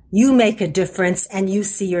matter, you make a difference, and you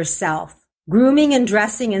see yourself. Grooming and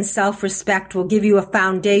dressing and self-respect will give you a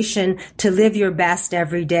foundation to live your best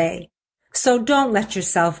every day. So don't let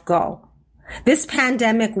yourself go. This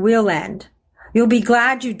pandemic will end. You'll be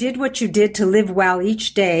glad you did what you did to live well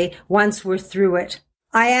each day once we're through it.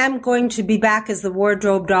 I am going to be back as the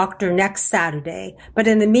wardrobe doctor next Saturday, but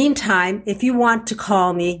in the meantime, if you want to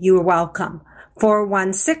call me, you are welcome.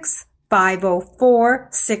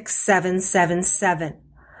 416-504-6777.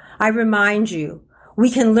 I remind you, we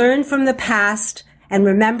can learn from the past and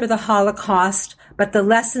remember the Holocaust, but the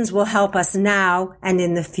lessons will help us now and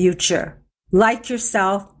in the future. Like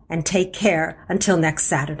yourself and take care until next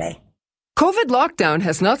Saturday. COVID lockdown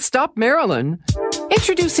has not stopped Marilyn.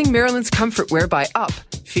 Introducing Marilyn's Comfort Wear by Up,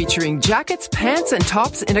 featuring jackets, pants, and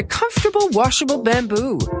tops in a comfortable, washable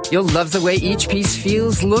bamboo. You'll love the way each piece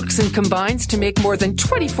feels, looks, and combines to make more than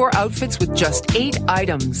 24 outfits with just 8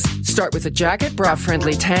 items. Start with a jacket,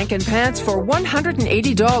 bra-friendly tank, and pants for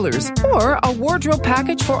 $180, or a wardrobe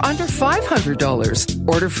package for under $500.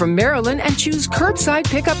 Order from Marilyn and choose curbside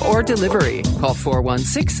pickup or delivery. Call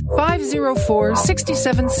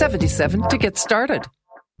 416-504-6777 to get started.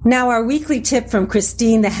 Now our weekly tip from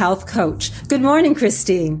Christine, the health coach. Good morning,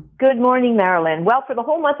 Christine. Good morning, Marilyn. Well, for the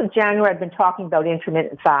whole month of January, I've been talking about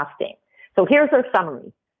intermittent fasting. So here's our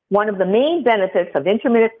summary. One of the main benefits of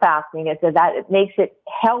intermittent fasting is that it makes it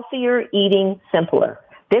healthier eating simpler.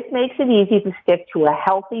 This makes it easy to stick to a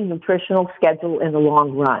healthy nutritional schedule in the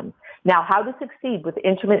long run. Now, how to succeed with the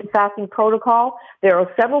intermittent fasting protocol? There are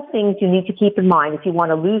several things you need to keep in mind if you want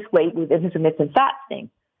to lose weight with intermittent fasting.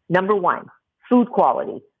 Number 1, food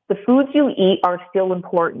quality. The foods you eat are still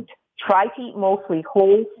important. Try to eat mostly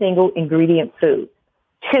whole, single ingredient foods.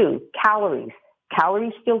 2, calories.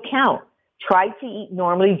 Calories still count. Try to eat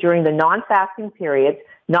normally during the non-fasting periods,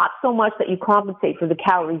 not so much that you compensate for the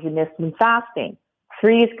calories you missed when fasting.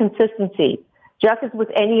 3 is consistency. Just as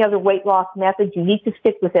with any other weight loss method, you need to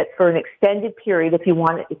stick with it for an extended period if you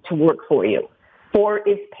want it to work for you. 4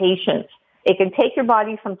 is patience. It can take your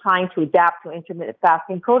body some time to adapt to intermittent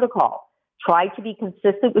fasting protocol. Try to be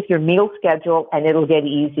consistent with your meal schedule and it'll get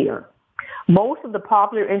easier. Most of the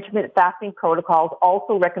popular intermittent fasting protocols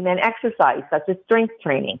also recommend exercise, such as strength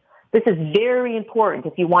training. This is very important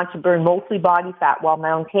if you want to burn mostly body fat while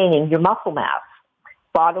maintaining your muscle mass.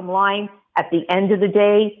 Bottom line, at the end of the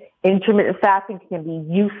day, intermittent fasting can be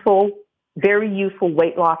useful, very useful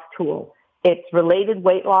weight loss tool. Its related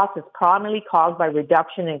weight loss is primarily caused by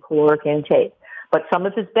reduction in caloric intake, but some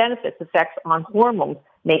of its benefits, effects on hormones,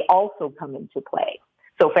 may also come into play.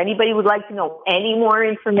 So if anybody would like to know any more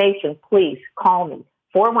information, please call me,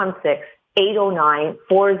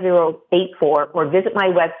 416-809-4084, or visit my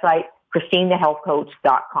website,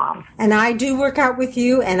 ChristineTheHealthCoach.com. And I do work out with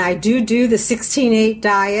you, and I do the 16-8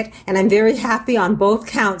 diet, and I'm very happy on both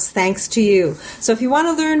counts thanks to you. So if you want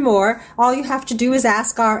to learn more, all you have to do is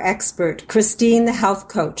ask our expert, Christine the Health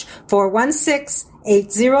Coach,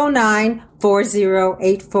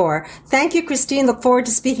 416-809-4084. Thank you, Christine. Look forward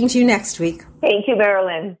to speaking to you next week. Thank you,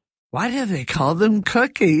 Marilyn. Why do they call them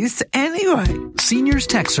cookies anyway? Seniors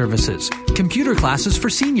Tech Services. Computer classes for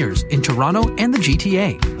seniors in Toronto and the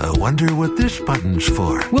GTA. I wonder what this button's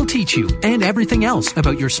for. We'll teach you and everything else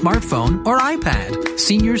about your smartphone or iPad.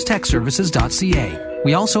 SeniorsTechServices.ca.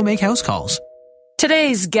 We also make house calls.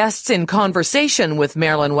 Today's guests in conversation with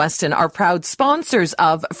Marilyn Weston are proud sponsors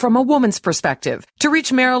of From a Woman's Perspective. To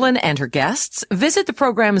reach Marilyn and her guests, visit the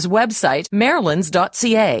program's website,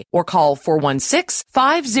 marilyns.ca, or call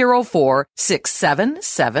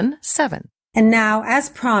 416-504-6777. And now, as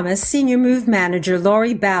promised, Senior Move Manager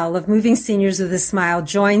Lori Bell of Moving Seniors with a Smile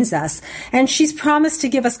joins us, and she's promised to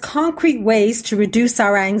give us concrete ways to reduce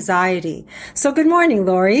our anxiety. So good morning,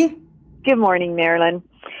 Lori. Good morning, Marilyn.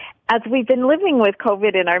 As we've been living with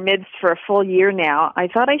COVID in our midst for a full year now, I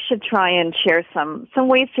thought I should try and share some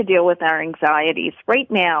ways to deal with our anxieties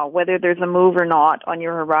right now, whether there's a move or not on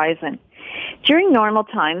your horizon. During normal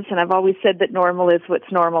times, and I've always said that normal is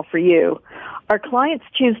what's normal for you, our clients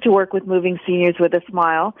choose to work with Moving Seniors with a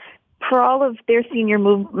Smile for all of their senior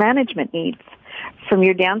move management needs. From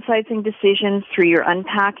your downsizing decisions through your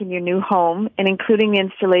unpack in your new home and including the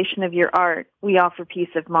installation of your art, we offer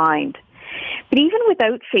peace of mind. But even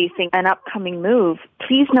without facing an upcoming move,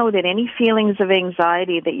 please know that any feelings of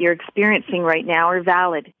anxiety that you're experiencing right now are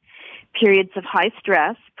valid. Periods of high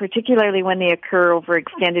stress, particularly when they occur over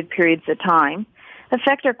extended periods of time,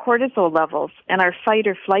 affect our cortisol levels and our fight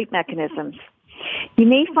or flight mechanisms. You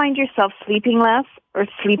may find yourself sleeping less or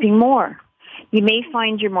sleeping more. You may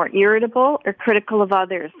find you're more irritable or critical of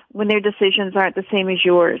others when their decisions aren't the same as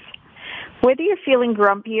yours. Whether you're feeling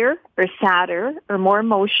grumpier or sadder or more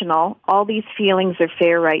emotional, all these feelings are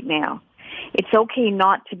fair right now. It's okay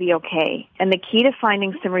not to be okay, and the key to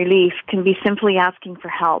finding some relief can be simply asking for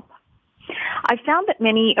help. I've found that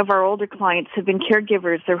many of our older clients have been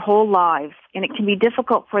caregivers their whole lives, and it can be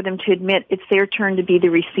difficult for them to admit it's their turn to be the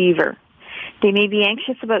receiver. They may be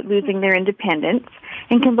anxious about losing their independence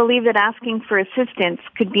and can believe that asking for assistance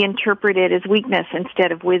could be interpreted as weakness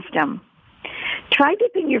instead of wisdom. Try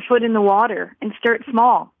dipping your foot in the water and start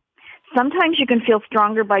small. Sometimes you can feel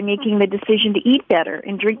stronger by making the decision to eat better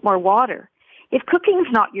and drink more water. If cooking's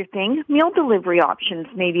not your thing, meal delivery options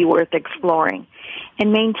may be worth exploring.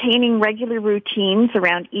 And maintaining regular routines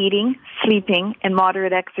around eating, sleeping, and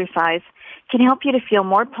moderate exercise can help you to feel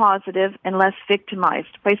more positive and less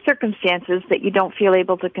victimized by circumstances that you don't feel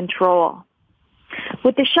able to control.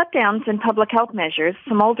 With the shutdowns and public health measures,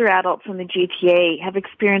 some older adults in the GTA have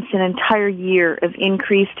experienced an entire year of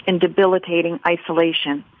increased and debilitating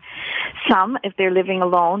isolation. Some, if they're living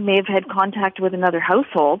alone, may have had contact with another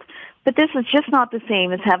household, but this is just not the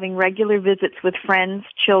same as having regular visits with friends,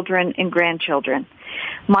 children, and grandchildren.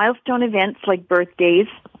 Milestone events like birthdays,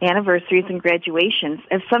 anniversaries, and graduations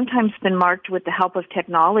have sometimes been marked with the help of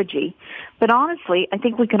technology, but honestly, I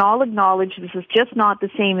think we can all acknowledge this is just not the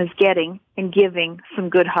same as getting and giving some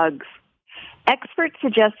good hugs. Experts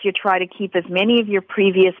suggest you try to keep as many of your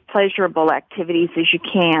previous pleasurable activities as you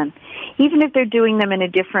can, even if they're doing them in a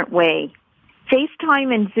different way.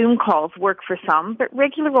 FaceTime and Zoom calls work for some, but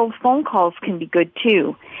regular old phone calls can be good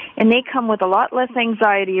too, and they come with a lot less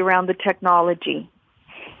anxiety around the technology.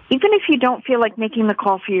 Even if you don't feel like making the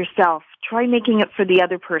call for yourself, try making it for the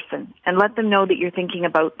other person and let them know that you're thinking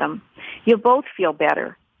about them. You'll both feel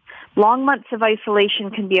better. Long months of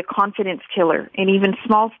isolation can be a confidence killer, and even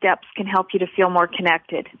small steps can help you to feel more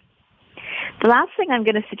connected. The last thing I'm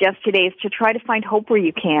going to suggest today is to try to find hope where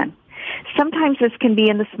you can. Sometimes this can be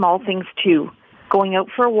in the small things too. Going out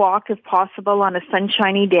for a walk if possible on a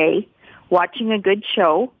sunshiny day, watching a good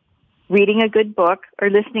show, reading a good book, or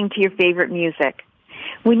listening to your favorite music.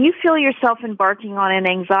 When you feel yourself embarking on an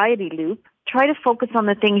anxiety loop, try to focus on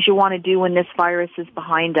the things you want to do when this virus is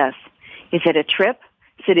behind us. Is it a trip?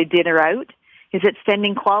 Is it a dinner out? Is it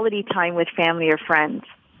spending quality time with family or friends?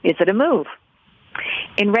 Is it a move?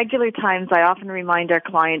 In regular times, I often remind our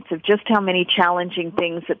clients of just how many challenging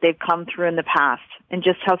things that they've come through in the past and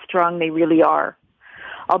just how strong they really are.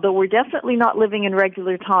 Although we're definitely not living in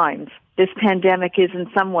regular times, this pandemic is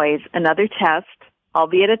in some ways another test,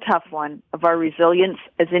 albeit a tough one, of our resilience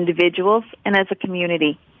as individuals and as a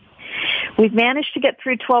community. We've managed to get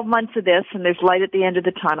through 12 months of this, and there's light at the end of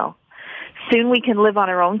the tunnel. Soon we can live on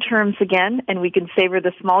our own terms again, and we can savor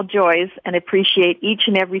the small joys and appreciate each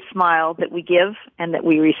and every smile that we give and that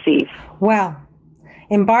we receive. Well,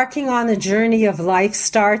 embarking on the journey of life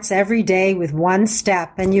starts every day with one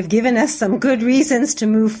step, and you've given us some good reasons to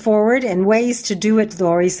move forward and ways to do it,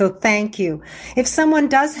 Lori, so thank you. If someone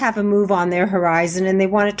does have a move on their horizon and they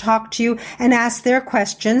want to talk to you and ask their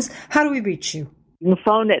questions, how do we reach you? You can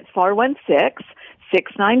phone at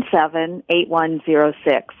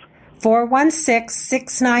 416-697-8106.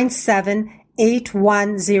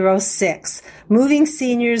 416-697-8106. Moving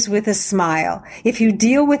Seniors with a Smile. If you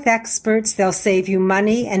deal with experts, they'll save you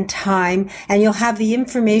money and time, and you'll have the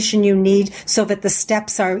information you need so that the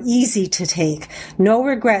steps are easy to take. No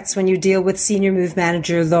regrets when you deal with Senior Move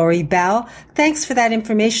Manager Lori Bell. Thanks for that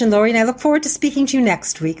information, Lori, and I look forward to speaking to you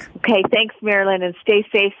next week. Okay, thanks, Marilyn, and stay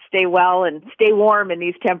safe, stay well, and stay warm in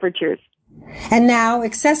these temperatures. And now,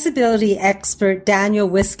 accessibility expert Daniel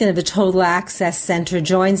Wiskin of the Total Access Center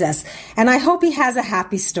joins us. And I hope he has a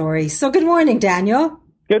happy story. So good morning, Daniel.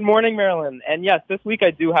 Good morning, Marilyn. And yes, this week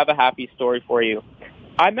I do have a happy story for you.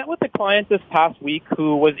 I met with a client this past week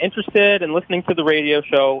who was interested in listening to the radio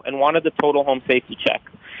show and wanted the total home safety check.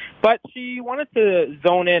 But she wanted to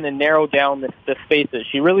zone in and narrow down the spaces.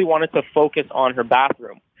 She really wanted to focus on her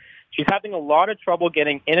bathroom. She's having a lot of trouble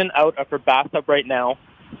getting in and out of her bathtub right now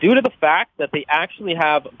due to the fact that they actually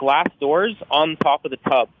have glass doors on top of the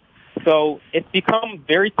tub. So it's become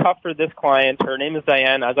very tough for this client. Her name is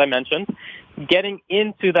Diane, as I mentioned, getting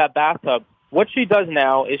into that bathtub. What she does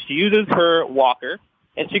now is she uses her walker,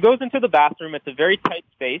 and she goes into the bathroom. It's a very tight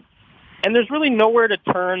space, and there's really nowhere to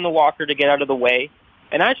turn the walker to get out of the way.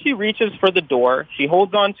 And as she reaches for the door, she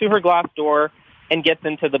holds on to her glass door and gets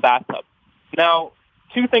into the bathtub. Now,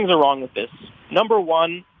 two things are wrong with this. Number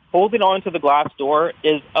one, holding on to the glass door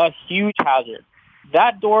is a huge hazard.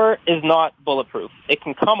 That door is not bulletproof. It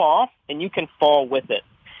can come off, and you can fall with it.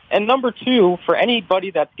 And number two, for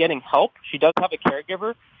anybody that's getting help, she does have a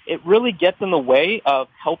caregiver, it really gets in the way of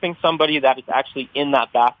helping somebody that is actually in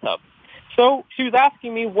that bathtub. So she was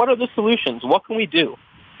asking me, what are the solutions? What can we do?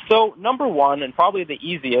 So number one, and probably the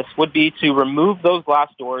easiest, would be to remove those glass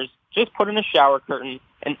doors, just put in a shower curtain,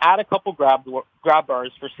 and add a couple grab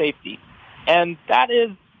bars for safety. And that is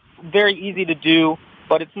very easy to do,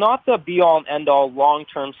 but it's not the be-all and end-all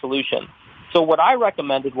long-term solution. So what I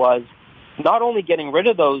recommended was not only getting rid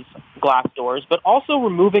of those glass doors, but also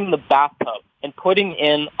removing the bathtub and putting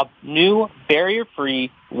in a new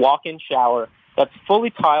barrier-free walk-in shower that's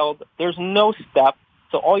fully tiled. There's no step,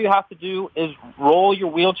 so all you have to do is roll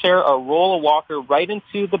your wheelchair or roll a walker right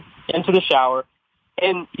into the shower,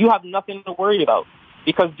 and you have nothing to worry about.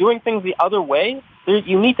 Because doing things the other way,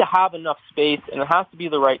 you need to have enough space, and it has to be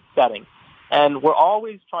the right setting. And we're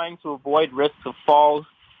always trying to avoid risks of falls.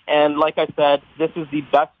 And like I said, this is the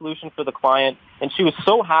best solution for the client. And she was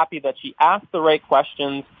so happy that she asked the right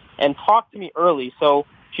questions and talked to me early. So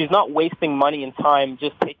she's not wasting money and time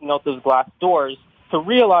just taking out those glass doors to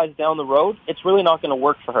realize down the road it's really not going to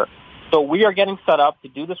work for her. So we are getting set up to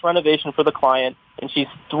do this renovation for the client, and she's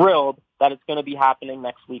thrilled that it's going to be happening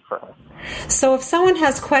next week for her. So if someone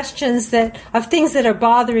has questions of things that are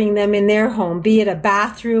bothering them in their home, be it a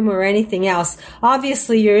bathroom or anything else,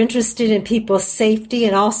 obviously you're interested in people's safety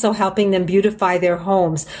and also helping them beautify their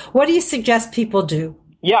homes. What do you suggest people do?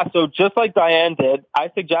 Yeah, so just like Diane did,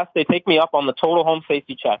 I suggest they take me up on the total home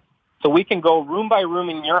safety check. So we can go room by room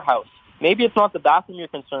in your house. Maybe it's not the bathroom you're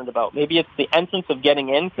concerned about. Maybe it's the entrance of getting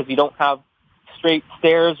in because you don't have straight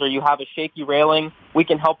stairs or you have a shaky railing. We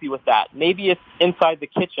can help you with that. Maybe it's inside the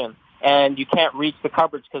kitchen and you can't reach the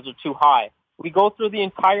cupboards because they're too high. We go through the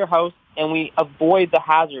entire house and we avoid the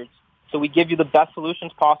hazards. So we give you the best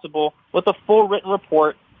solutions possible with a full written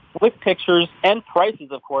report with pictures and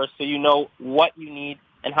prices, of course, so you know what you need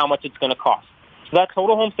and how much it's going to cost. So that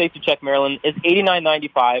total home safety check, Marilyn, is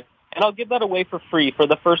 $89.95. And I'll give that away for free for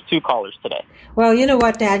the first two callers today. Well, you know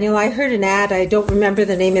what, Daniel? I heard an ad. I don't remember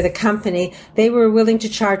the name of the company. They were willing to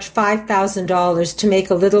charge $5,000 to make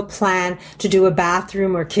a little plan to do a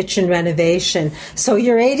bathroom or kitchen renovation. So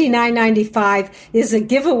your $89.95 is a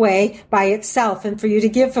giveaway by itself. And for you to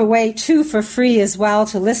give away two for free as well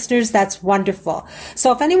to listeners, that's wonderful.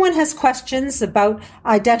 So if anyone has questions about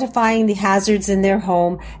identifying the hazards in their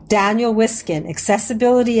home, Daniel Wiskin,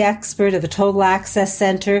 accessibility expert of the Total Access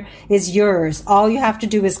Center, is yours. All you have to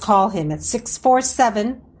do is call him at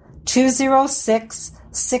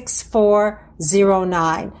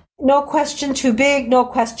 647-206-6409. No question too big, no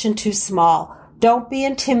question too small. Don't be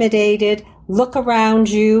intimidated. Look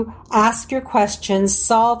around you, ask your questions,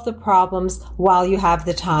 solve the problems while you have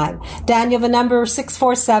the time. Daniel, the number is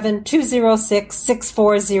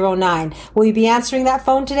 647-206-6409. Will you be answering that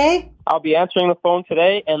phone today? I'll be answering the phone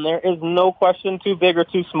today, and there is no question too big or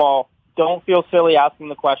too small. Don't feel silly asking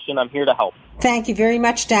the question. I'm here to help. Thank you very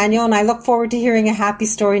much, Daniel, and I look forward to hearing a happy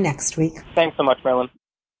story next week. Thanks so much, Marilyn.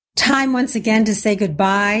 Time once again to say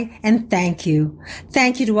goodbye and thank you.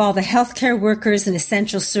 Thank you to all the healthcare workers and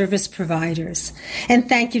essential service providers. And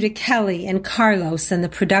thank you to Kelly and Carlos and the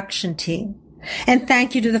production team. And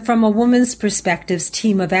thank you to the From a Woman's Perspectives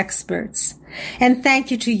team of experts. And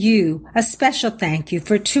thank you to you, a special thank you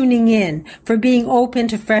for tuning in, for being open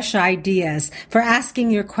to fresh ideas, for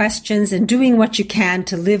asking your questions and doing what you can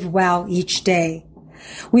to live well each day.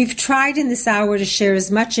 We've tried in this hour to share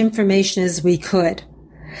as much information as we could.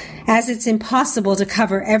 As it's impossible to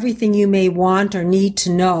cover everything you may want or need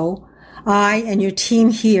to know, I and your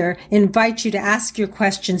team here invite you to ask your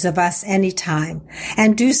questions of us anytime,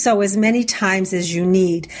 and do so as many times as you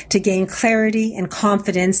need to gain clarity and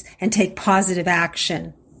confidence and take positive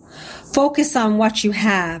action. Focus on what you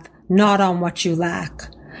have, not on what you lack.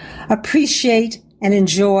 Appreciate and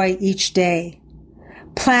enjoy each day.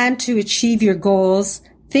 Plan to achieve your goals,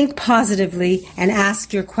 think positively, and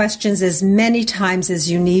ask your questions as many times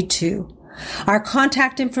as you need to. Our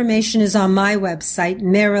contact information is on my website,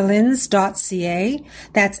 marilyns.ca.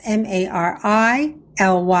 That's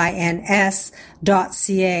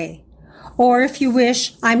MARILYNS.ca. Or if you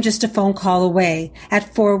wish, I'm just a phone call away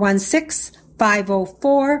at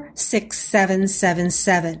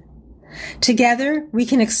 416-504-6777. Together, we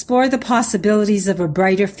can explore the possibilities of a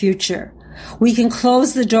brighter future. We can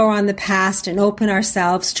close the door on the past and open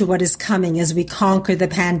ourselves to what is coming as we conquer the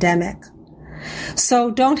pandemic.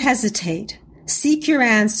 So don't hesitate. Seek your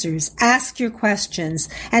answers, ask your questions,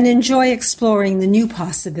 and enjoy exploring the new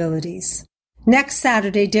possibilities. Next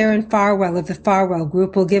Saturday, Darren Farwell of the Farwell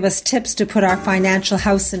Group will give us tips to put our financial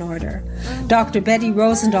house in order. Dr. Betty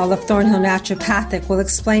Rosendahl of Thornhill Naturopathic will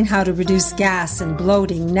explain how to reduce gas and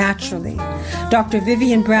bloating naturally. Dr.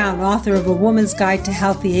 Vivian Brown, author of A Woman's Guide to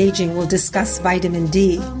Healthy Aging, will discuss vitamin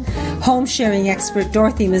D. Home sharing expert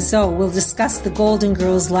Dorothy Mazot will discuss the Golden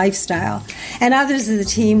Girls lifestyle, and others of the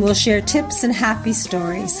team will share tips and happy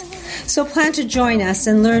stories. So plan to join us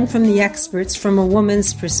and learn from the experts from a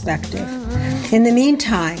woman's perspective. In the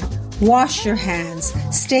meantime, wash your hands,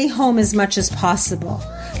 stay home as much as possible,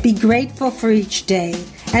 be grateful for each day,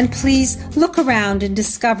 and please look around and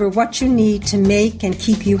discover what you need to make and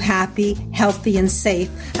keep you happy, healthy, and safe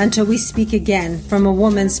until we speak again from a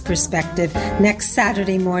woman's perspective next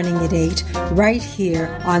Saturday morning at 8, right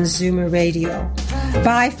here on Zoomer Radio.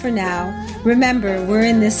 Bye for now. Remember, we're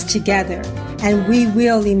in this together, and we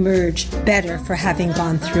will emerge better for having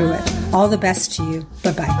gone through it. All the best to you.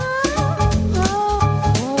 Bye-bye.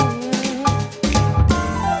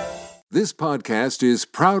 This podcast is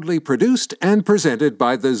proudly produced and presented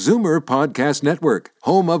by the Zoomer Podcast Network,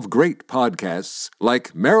 home of great podcasts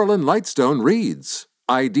like Marilyn Lightstone Reads,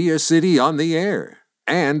 Idea City on the Air,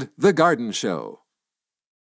 and The Garden Show.